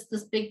just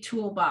this big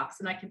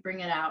toolbox, and I can bring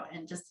it out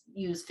and just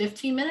use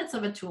 15 minutes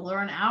of a tool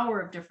or an hour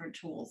of different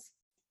tools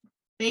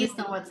based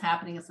on what's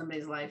happening in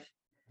somebody's life.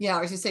 Yeah,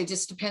 I was gonna say,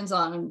 just depends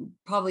on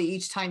probably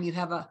each time you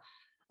have a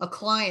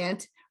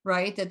client,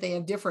 right, that they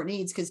have different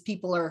needs, because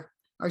people are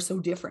so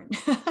different.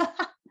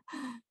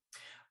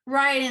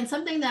 Right. And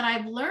something that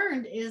I've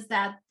learned is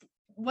that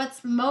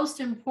what's most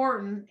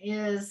important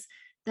is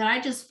that I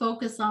just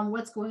focus on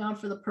what's going on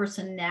for the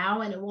person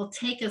now, and it will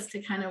take us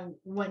to kind of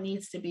what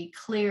needs to be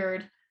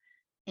cleared.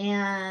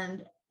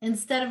 And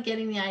instead of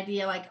getting the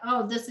idea like,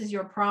 oh, this is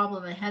your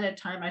problem ahead of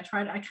time,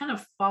 I kind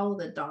of follow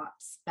the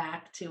dots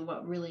back to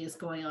what really is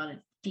going on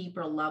at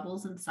deeper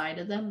levels inside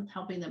of them,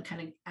 helping them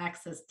kind of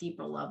access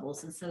deeper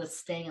levels instead of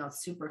staying on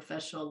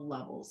superficial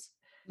levels.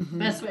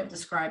 Best way of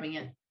describing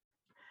it.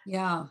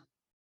 Yeah.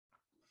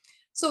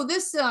 So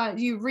this,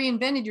 you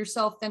reinvented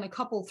yourself then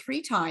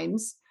 3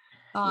 times.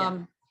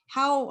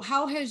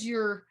 How has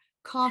your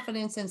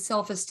confidence and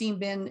self-esteem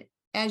been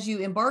as you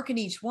embark in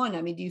each one?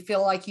 I mean, do you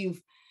feel like you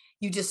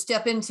just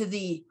step into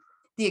the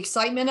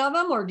excitement of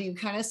them, or do you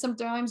kind of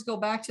sometimes go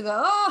back to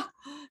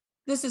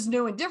this is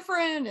new and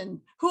different,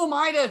 and who am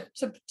I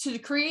to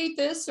create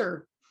this?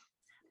 Or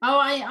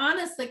I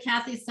honestly,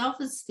 Kathy,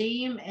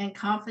 self-esteem and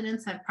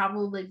confidence have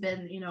probably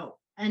been,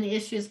 an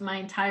issues my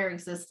entire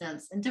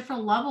existence, and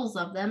different levels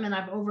of them, and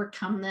I've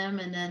overcome them.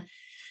 And then,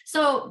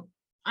 so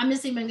I'm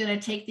just even going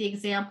to take the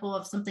example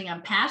of something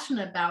I'm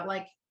passionate about,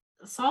 like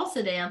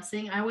salsa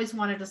dancing. I always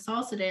wanted to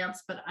salsa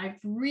dance, but I've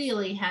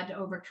really had to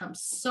overcome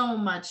so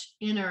much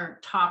inner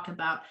talk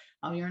about,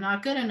 oh, you're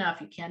not good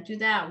enough. You can't do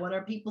that. What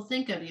are people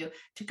think of you,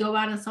 to go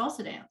out and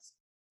salsa dance?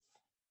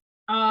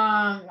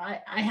 I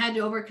had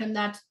to overcome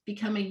that to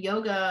become a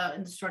yoga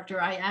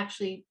instructor. I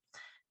actually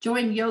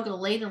joined yoga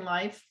late in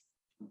life.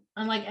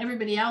 Unlike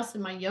everybody else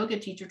in my yoga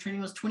teacher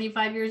training was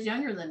 25 years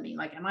younger than me.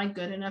 Like, am I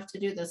good enough to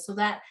do this? So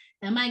that,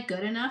 am I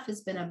good enough,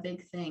 has been a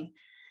big thing.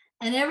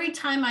 And every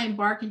time I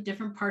embark in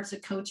different parts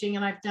of coaching,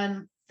 and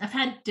I've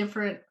had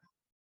different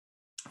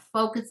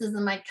focuses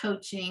in my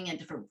coaching and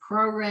different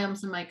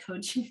programs in my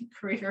coaching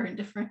career, and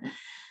different,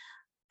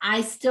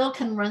 I still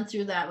can run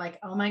through that, like,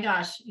 oh my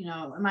gosh,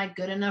 am I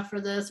good enough for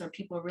this? Are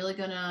people really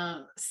going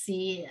to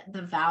see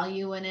the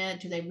value in it?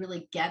 Do they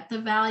really get the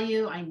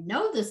value? I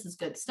know this is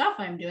good stuff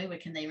I'm doing,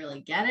 but can they really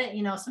get it?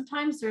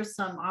 Sometimes there's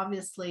some,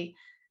 obviously,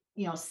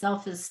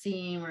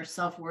 self-esteem or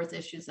self-worth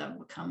issues that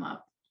will come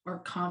up, or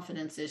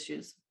confidence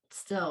issues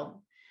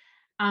still.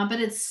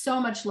 But it's so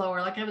much lower.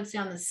 Like, I would say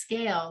on the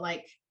scale,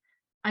 like,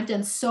 I've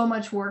done so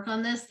much work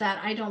on this that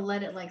I don't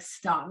let it like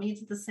stop me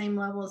to the same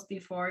level as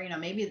before.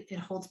 Maybe it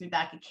holds me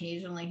back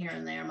occasionally here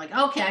and there. I'm like,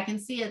 okay, I can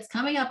see it's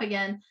coming up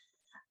again.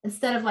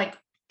 Instead of like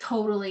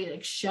totally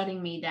like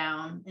shutting me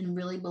down and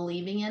really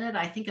believing in it,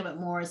 I think of it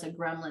more as a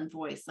gremlin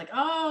voice. Like,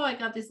 oh, I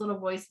got these little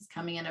voices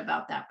coming in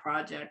about that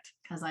project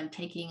because I'm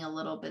taking a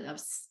little bit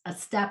of a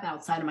step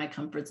outside of my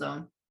comfort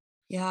zone.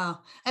 Yeah,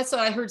 that's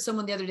what I heard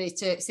someone the other day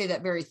say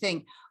that very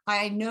thing.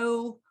 I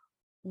know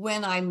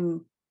when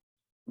I'm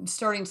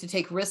starting to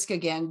take risk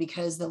again,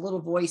 because the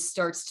little voice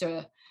starts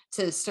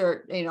to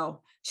start,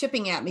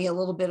 chipping at me a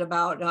little bit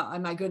about,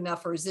 am I good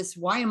enough, or is this,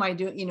 why am I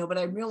doing, but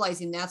I'm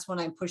realizing that's when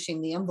I'm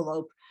pushing the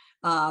envelope,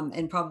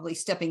 and probably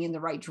stepping in the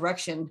right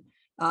direction,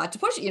 to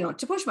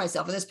push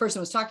myself. And this person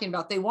was talking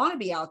about, they want to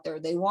be out there,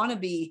 they want to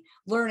be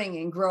learning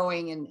and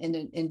growing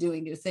and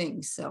doing new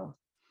things. So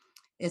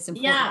it's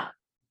important. Yeah.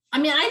 I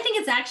mean, I think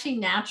it's actually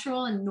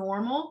natural and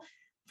normal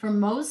for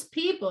most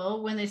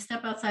people. When they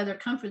step outside their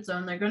comfort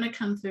zone, they're going to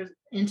come through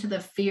into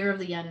the fear of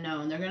the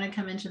unknown. They're going to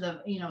come into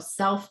the,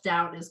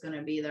 self-doubt is going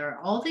to be there.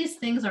 All these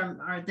things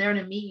are there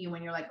to meet you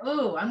when you're like,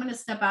 oh, I'm going to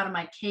step out of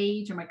my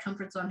cage or my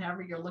comfort zone,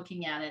 however you're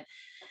looking at it.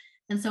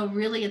 And so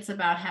really it's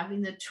about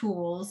having the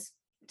tools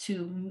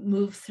to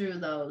move through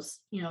those,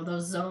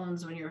 those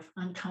zones when you're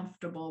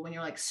uncomfortable, when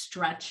you're like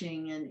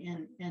stretching,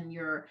 and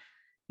your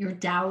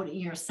doubt,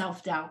 your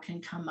self-doubt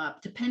can come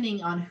up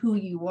depending on who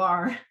you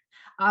are.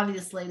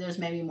 Obviously, there's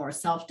maybe more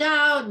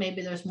self-doubt,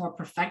 maybe there's more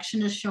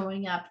perfectionist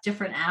showing up,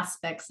 different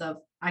aspects of,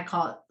 I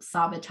call it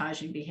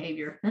sabotaging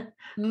behavior.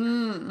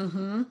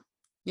 Mm-hmm.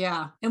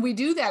 Yeah. And we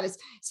do that. It's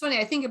funny.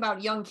 I think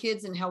about young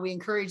kids and how we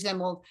encourage them.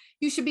 Well,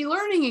 you should be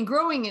learning and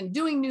growing and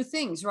doing new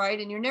things, right?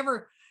 And you're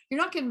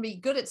not going to be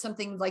good at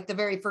something like the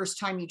very first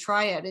time you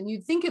try it. And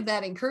you think of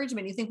that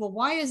encouragement. You think, well,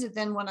 why is it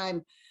then when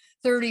I'm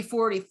 30,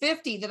 40,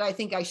 50 that I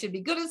think I should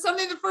be good at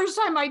something the first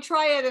time I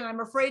try it, and I'm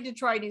afraid to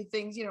try new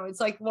things?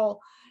 It's like,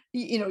 well,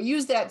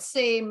 use that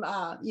same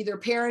either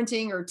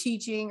parenting or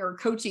teaching or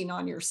coaching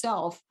on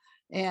yourself,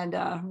 and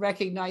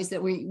recognize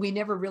that we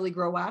never really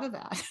grow out of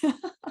that.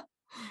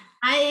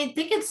 I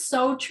think it's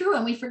so true.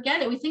 And we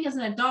forget it. We think as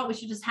an adult, we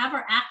should just have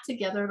our act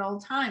together at all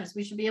times.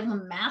 We should be able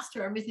to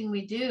master everything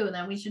we do. And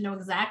then we should know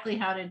exactly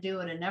how to do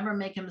it and never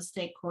make a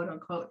mistake, quote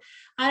unquote.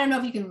 I don't know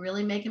if you can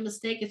really make a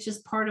mistake. It's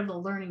just part of the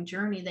learning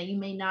journey that you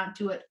may not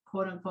do it,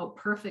 quote unquote,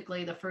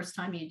 perfectly the first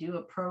time you do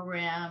a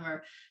program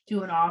or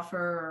do an offer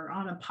or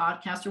on a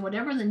podcast or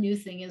whatever the new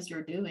thing is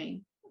you're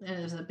doing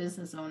as a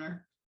business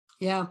owner.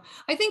 Yeah.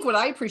 I think what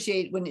I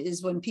appreciate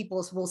when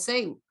people will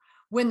say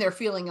when they're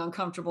feeling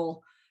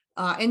uncomfortable,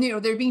 and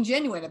they're being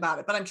genuine about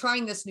it, but I'm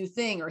trying this new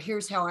thing, or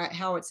here's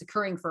how it's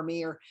occurring for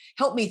me, or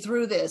help me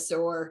through this,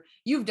 or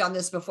you've done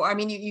this before. I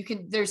mean, you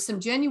can, there's some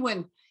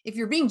genuine, if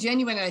you're being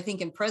genuine, I think,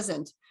 and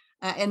present,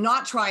 and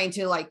not trying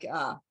to like,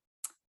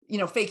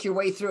 fake your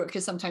way through it.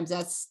 Cause sometimes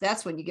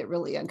that's when you get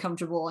really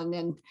uncomfortable, and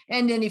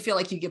then you feel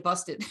like you get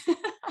busted.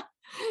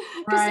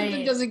 Because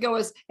something doesn't go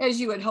as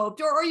you had hoped,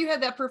 or you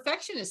have that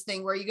perfectionist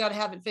thing where you got to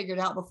have it figured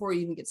out before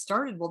you even get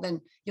started. Well, then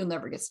you'll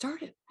never get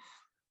started.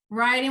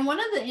 Right. And one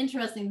of the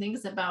interesting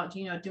things about,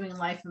 doing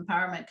life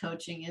empowerment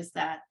coaching is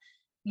that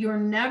you're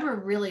never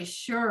really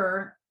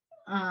sure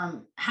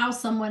how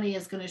somebody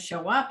is going to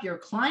show up. Your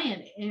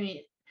client, I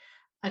mean,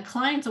 a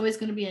client's always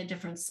going to be in a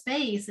different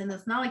space, and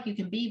it's not like you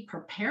can be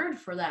prepared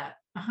for that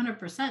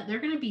 100%. They're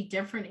going to be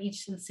different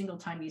each and single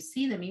time you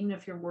see them, even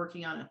if you're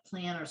working on a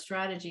plan or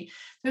strategy.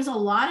 There's a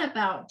lot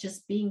about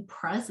just being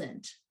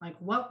present, like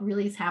what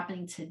really is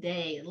happening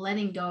today,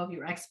 letting go of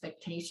your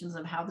expectations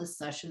of how this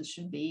session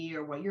should be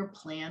or what your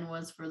plan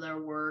was for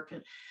their work.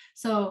 And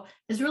so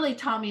it's really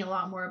taught me a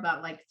lot more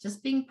about like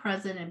just being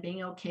present and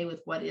being okay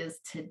with what is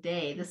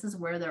today. This is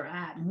where they're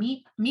at.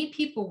 Meet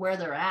people where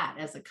they're at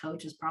as a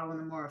coach is probably one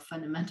of the more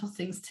fundamental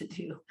things to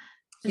do.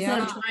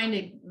 Instead of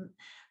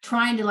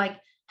trying to like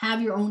have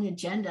your own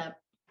agenda,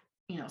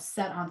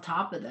 set on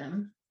top of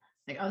them.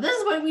 Like, oh, this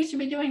is what we should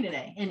be doing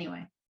today.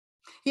 Anyway.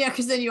 Yeah.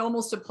 Cause then you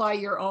almost apply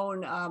your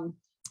own,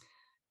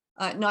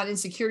 not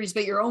insecurities,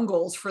 but your own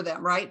goals for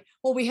them, right?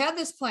 Well, we had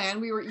this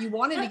plan. You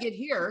wanted to get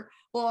here.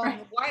 Well,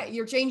 Right. why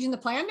you're changing the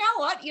plan now?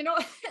 What,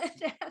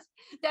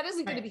 that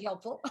isn't going to Right. be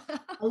helpful.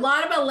 A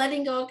lot about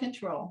letting go of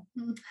control.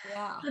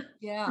 Yeah.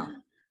 Yeah.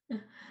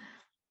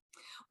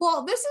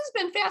 Well, this has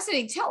been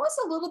fascinating. Tell us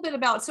a little bit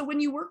about, so when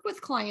you work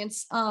with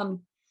clients,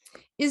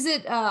 is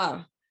it,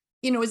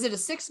 is it a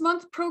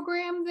 6-month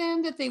program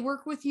then that they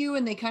work with you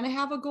and they kind of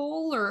have a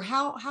goal, or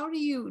how do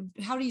you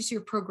see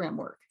your program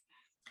work?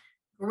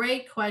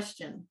 Great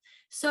question.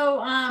 So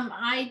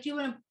I do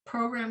a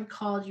program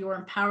called Your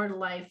Empowered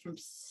Life from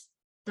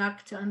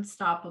Stuck to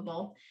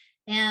Unstoppable.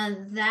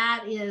 And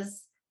that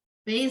is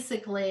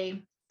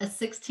basically a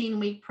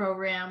 16-week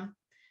program.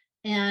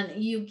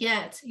 And you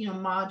get,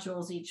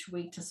 modules each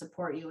week to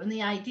support you. And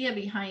the idea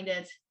behind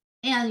it,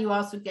 and you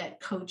also get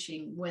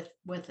coaching with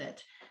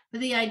it.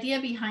 But the idea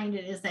behind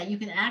it is that you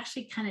can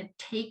actually kind of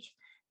take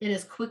it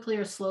as quickly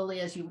or slowly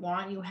as you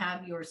want. You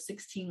have your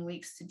 16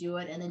 weeks to do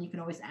it, and then you can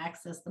always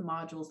access the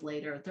modules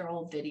later. They're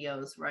all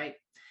videos, right?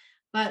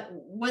 But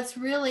what's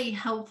really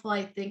helpful,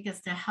 I think,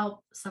 is to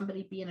help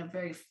somebody be in a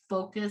very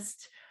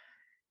focused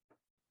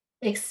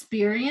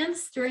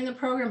experience during the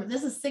program.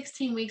 This is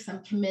 16 weeks.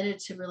 I'm committed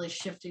to really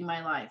shifting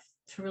my life,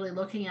 to really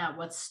looking at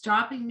what's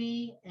stopping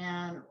me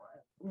and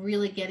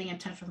really getting in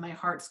touch with my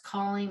heart's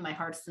calling, my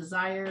heart's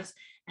desires,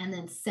 and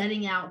then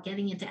setting out,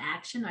 getting into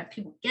action.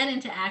 People get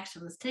into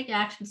action. Let's take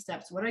action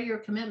steps. What are your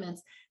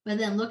commitments? But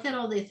then look at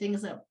all the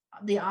things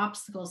the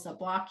obstacles that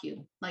block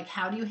you. Like,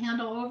 how do you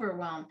handle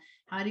overwhelm?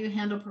 How do you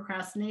handle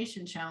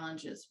procrastination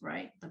challenges,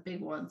 right? The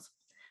big ones.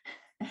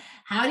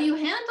 How do you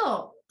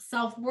handle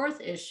self-worth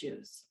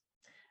issues?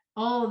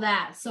 All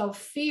that. So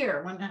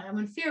fear,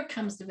 when fear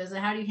comes to visit,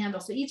 how do you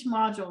handle? So each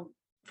module,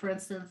 for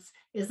instance,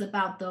 is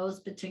about those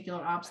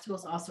particular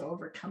obstacles, also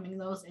overcoming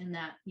those in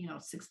that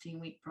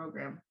 16-week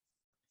program.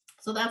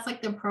 So that's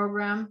like the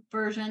program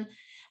version.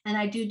 And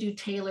I do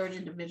tailored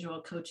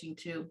individual coaching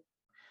too.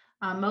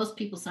 Most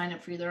people sign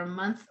up for either a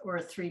month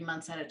or 3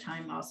 months at a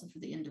time, also for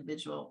the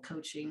individual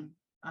coaching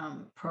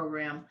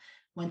program,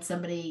 when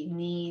somebody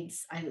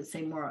needs, I would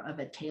say, more of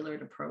a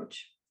tailored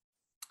approach.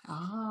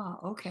 Ah,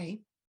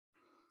 okay.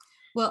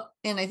 Well,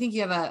 and I think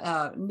you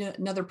have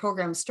another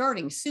program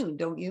starting soon,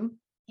 don't you?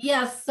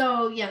 Yes.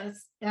 So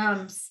yes,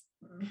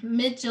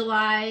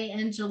 mid-July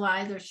and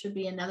July, there should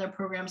be another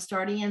program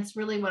starting. And it's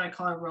really what I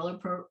call a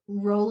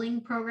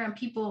rolling program.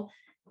 People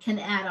can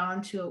add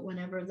on to it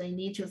whenever they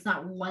need to. It's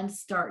not one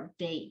start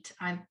date.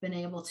 I've been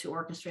able to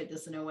orchestrate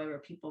this in a way where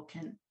people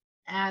can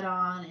add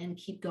on and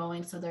keep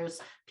going. So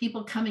there's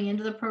people coming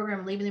into the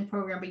program, leaving the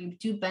program, but you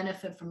do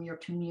benefit from your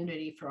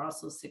community for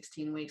also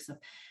 16 weeks of,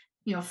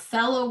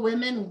 fellow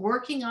women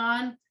working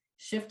on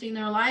shifting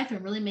their life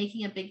and really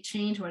making a big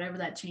change, whatever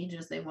that change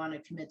is they want to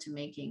commit to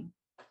making.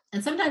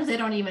 And sometimes they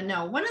don't even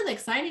know. One of the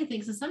exciting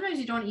things is sometimes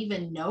you don't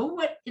even know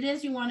what it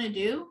is you want to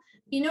do.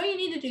 You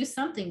need to do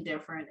something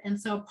different. And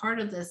so part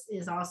of this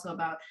is also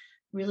about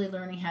really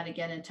learning how to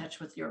get in touch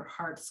with your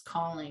heart's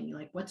calling.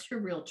 Like, what's your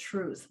real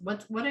truth?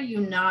 What are you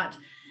not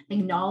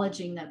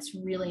acknowledging that's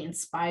really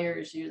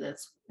inspires you, that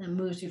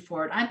moves you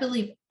forward? I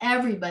believe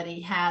everybody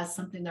has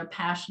something they're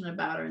passionate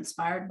about or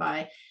inspired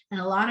by.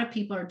 And a lot of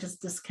people are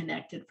just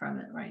disconnected from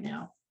it right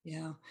now.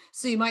 Yeah.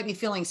 So you might be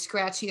feeling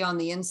scratchy on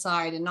the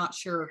inside and not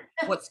sure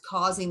what's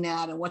causing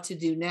that and what to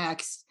do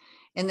next.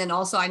 And then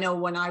also, I know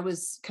when I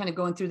was kind of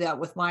going through that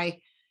with my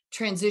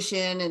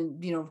transition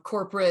and,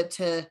 corporate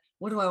to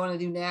what do I want to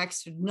do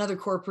next? Another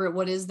corporate,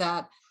 what is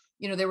that?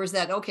 There was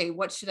that, okay,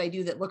 what should I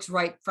do that looks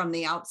right from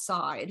the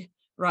outside?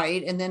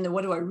 Right. And then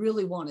what do I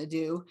really want to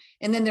do?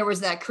 And then there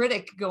was that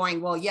critic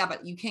going, well, yeah,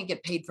 but you can't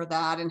get paid for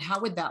that. And how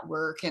would that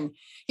work? And,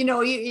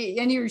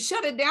 you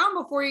shut it down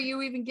before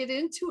you even get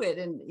into it.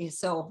 And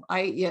so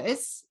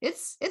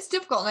it's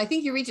difficult. And I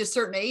think you reach a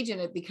certain age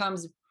and it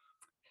becomes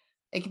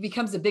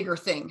a bigger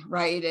thing.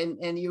 Right.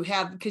 And you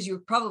have, because you're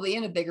probably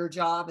in a bigger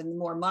job and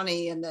more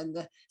money. And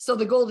then so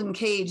the golden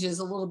cage is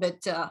a little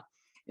bit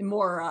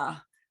more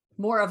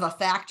of a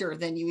factor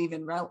than you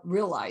even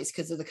realize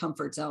because of the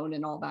comfort zone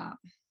and all that.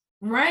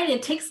 Right.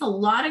 It takes a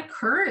lot of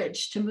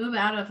courage to move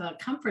out of a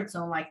comfort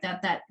zone like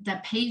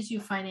that pays you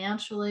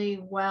financially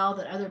well,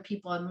 that other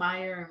people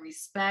admire and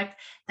respect.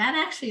 That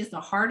actually is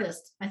the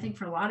hardest, I think,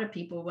 for a lot of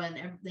people,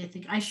 when they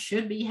think I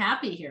should be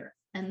happy here.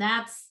 And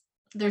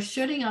they're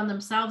shooting on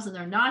themselves and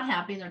they're not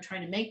happy, and they're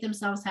trying to make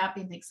themselves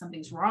happy and think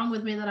something's wrong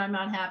with me that I'm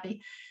not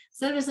happy.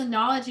 So just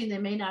acknowledging they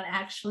may not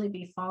actually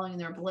be following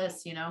their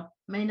bliss,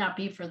 may not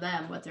be for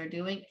them what they're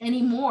doing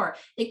anymore.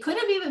 It could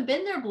have even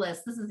been their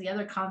bliss. This is the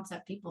other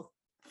concept people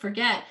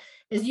forget,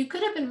 is you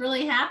could have been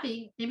really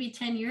happy maybe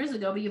 10 years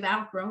ago, but you've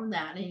outgrown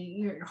that and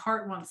your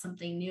heart wants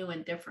something new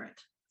and different.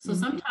 So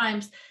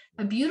sometimes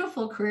a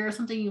beautiful career,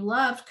 something you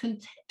loved, can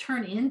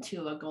turn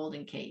into a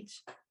golden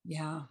cage.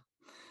 Yeah.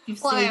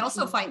 Well, I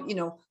also find,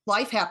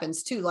 life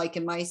happens too. Like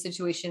in my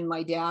situation,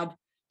 my dad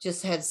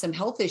just had some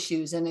health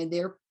issues and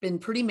they've been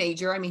pretty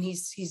major. I mean,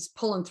 he's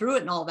pulling through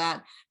it and all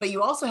that, but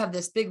you also have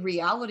this big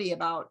reality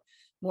about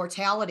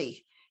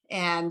mortality.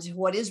 and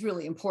what is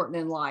really important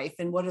in life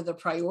and what are the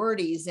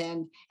priorities,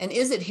 and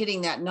is it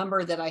hitting that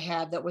number that I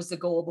had that was the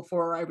goal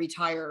before I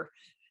retire,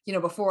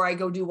 before I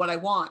go do what I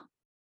want.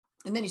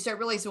 And then you start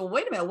realizing, well,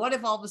 wait a minute, what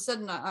if all of a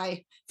sudden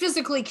I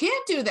physically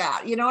can't do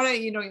that? You're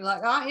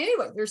like,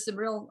 anyway, there's some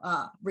real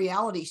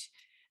reality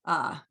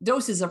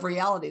doses of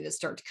reality that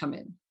start to come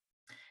in.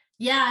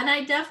 Yeah, and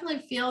I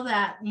definitely feel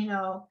that,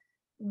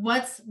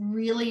 what's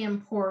really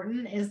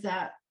important is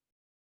that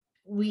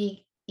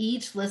we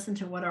each listen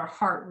to what our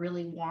heart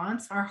really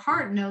wants. Our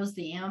heart knows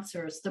the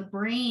answers. The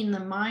brain, the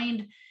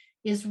mind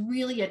is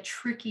really a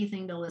tricky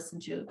thing to listen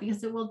to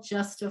because it will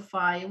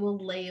justify, it will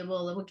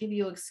label, it will give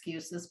you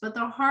excuses, but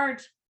the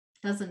heart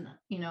doesn't,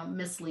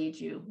 mislead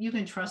you. You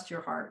can trust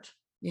your heart.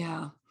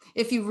 Yeah.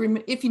 If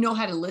you know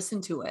how to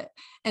listen to it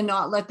and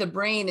not let the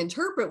brain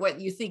interpret what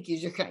you think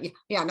is your,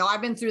 yeah, no,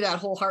 I've been through that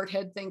whole heart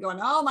head thing going,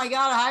 oh my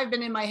God, I've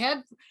been in my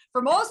head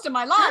for most of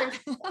my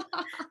life.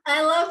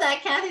 I love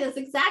that, Kathy. That's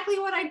exactly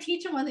what I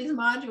teach in one of these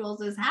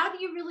modules is how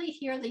do you really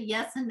hear the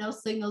yes and no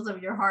signals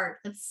of your heart?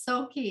 It's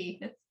so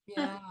key.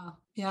 Yeah.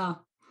 Yeah.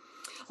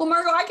 Well,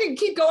 Margot, I could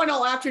keep going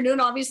all afternoon.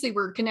 Obviously,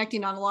 we're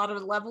connecting on a lot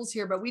of levels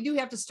here, but we do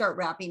have to start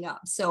wrapping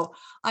up. So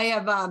I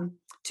have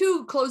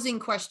two closing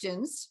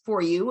questions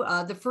for you.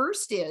 The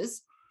first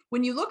is,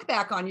 when you look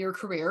back on your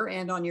career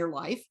and on your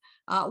life,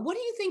 what do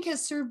you think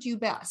has served you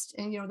best?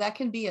 And, that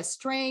can be a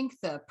strength,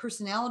 a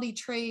personality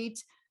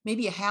trait,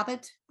 maybe a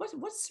habit.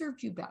 What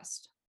served you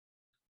best?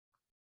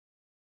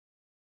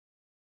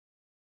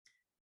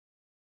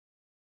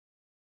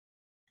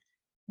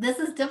 This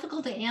is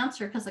difficult to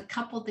answer because a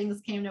couple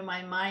things came to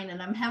my mind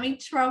and I'm having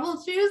trouble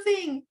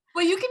choosing.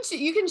 Well, you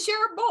can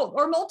share both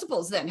or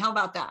multiples then. How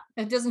about that?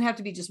 It doesn't have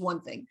to be just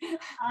one thing.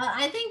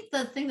 I think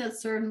the thing that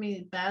served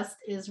me best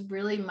is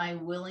really my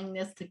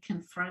willingness to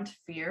confront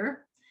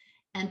fear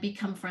and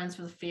become friends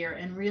with fear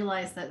and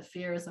realize that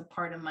fear is a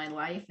part of my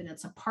life and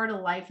it's a part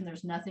of life and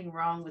there's nothing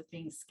wrong with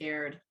being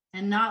scared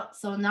and not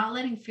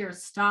letting fear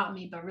stop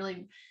me, but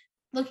really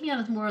looking at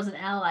it more as an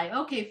ally.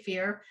 Okay,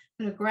 fear,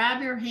 I'm going to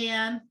grab your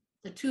hand.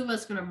 The two of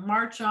us are going to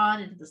march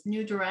on into this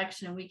new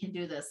direction and we can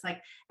do this.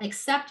 Like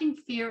accepting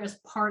fear as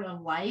part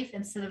of life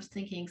instead of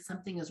thinking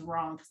something is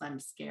wrong because I'm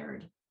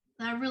scared.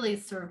 That really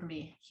served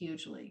me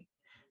hugely.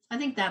 I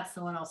think that's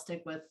the one I'll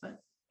stick with. But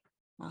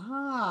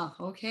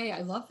okay.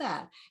 I love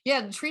that.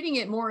 Yeah, treating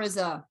it more as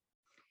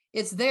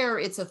it's there,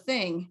 it's a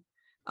thing,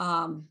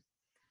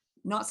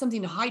 not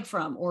something to hide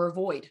from or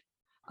avoid.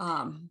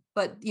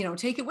 But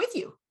take it with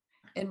you.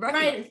 And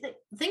right.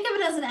 Think of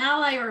it as an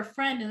ally or a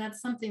friend. And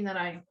that's something that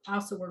I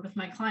also work with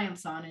my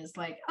clients on is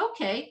like,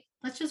 okay,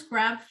 let's just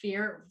grab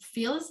fear,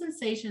 feel the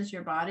sensations in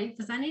your body.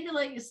 Does that need to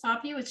let you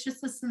stop you? It's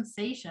just a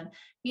sensation.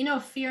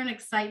 Fear and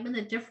excitement,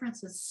 the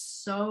difference is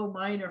so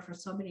minor for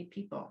so many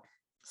people.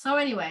 So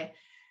anyway,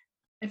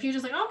 if you're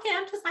just like, okay,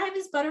 I have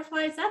these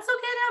butterflies. That's okay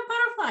to have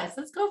butterflies.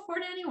 Let's go for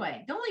it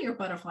anyway. Don't let your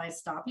butterflies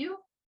stop you.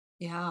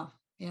 Yeah.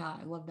 Yeah.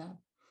 I love that.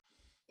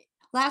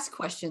 Last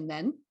question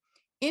then.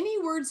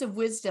 Any words of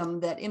wisdom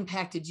that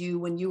impacted you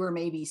when you were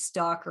maybe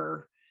stuck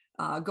or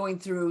going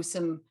through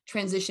some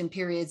transition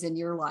periods in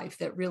your life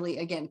that really,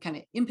 again, kind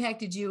of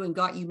impacted you and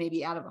got you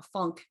maybe out of a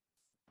funk?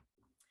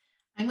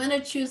 I'm going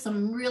to choose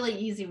some really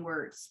easy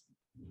words.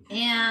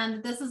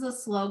 And this is a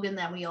slogan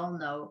that we all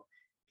know.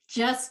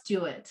 Just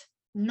do it.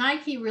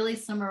 Nike really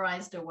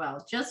summarized it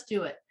well. Just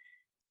do it.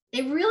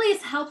 It really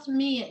has helped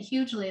me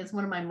hugely as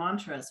one of my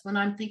mantras when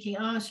I'm thinking,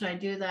 oh, should I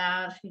do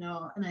that?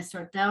 And I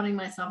start doubting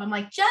myself. I'm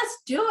like,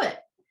 just do it.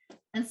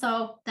 And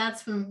so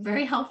that's been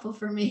very helpful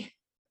for me.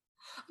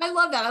 I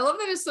love that. I love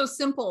that it's so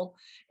simple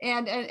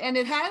and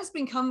it has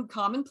become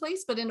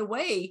commonplace, but in a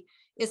way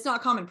it's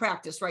not common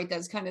practice, right?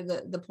 That's kind of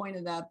the point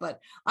of that. But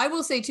I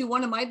will say too,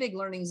 one of my big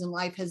learnings in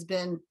life has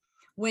been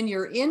when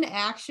you're in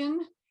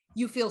action,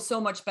 you feel so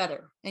much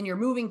better and you're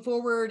moving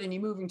forward and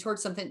you're moving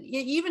towards something,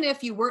 even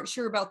if you weren't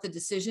sure about the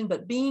decision,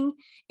 but being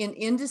in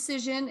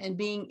indecision and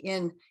being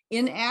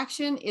in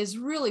action is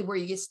really where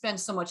you spend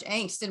so much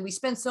angst. And we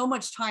spend so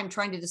much time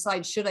trying to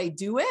decide, should I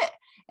do it?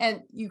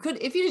 And you could,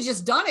 if you'd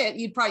just done it,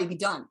 you'd probably be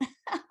done.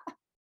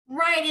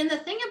 Right. And the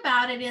thing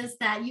about it is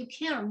that you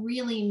can't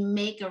really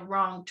make a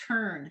wrong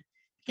turn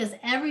because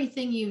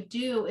everything you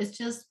do is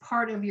just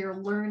part of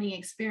your learning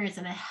experience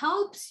and it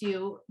helps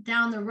you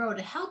down the road.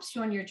 It helps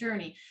you on your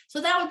journey. So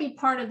that would be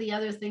part of the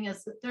other thing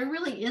is that there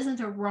really isn't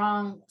a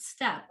wrong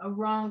step, a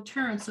wrong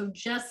turn. So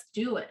just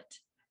do it.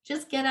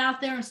 Just get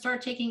out there and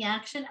start taking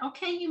action.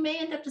 Okay, you may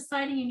end up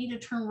deciding you need to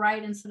turn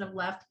right instead of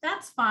left.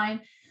 That's fine.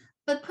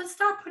 But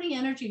start putting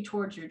energy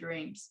towards your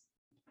dreams.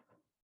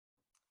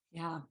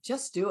 Yeah,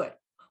 just do it.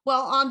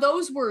 Well, on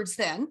those words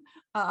then,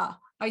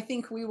 I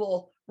think we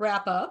will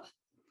wrap up.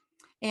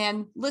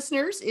 And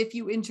listeners, if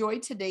you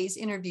enjoyed today's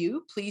interview,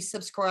 please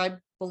subscribe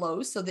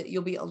below so that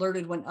you'll be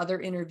alerted when other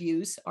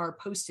interviews are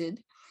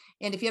posted.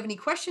 And if you have any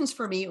questions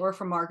for me or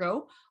for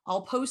Margot,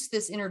 I'll post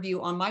this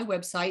interview on my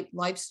website,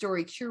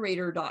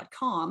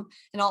 lifestorycurator.com.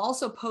 And I'll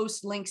also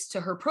post links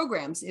to her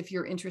programs if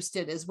you're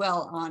interested as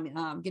well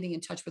on getting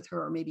in touch with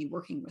her or maybe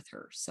working with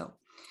her. So,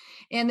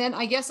 and then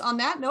I guess on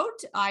that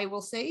note, I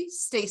will say,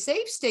 stay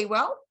safe, stay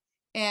well,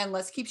 and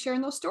let's keep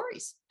sharing those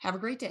stories. Have a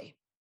great day.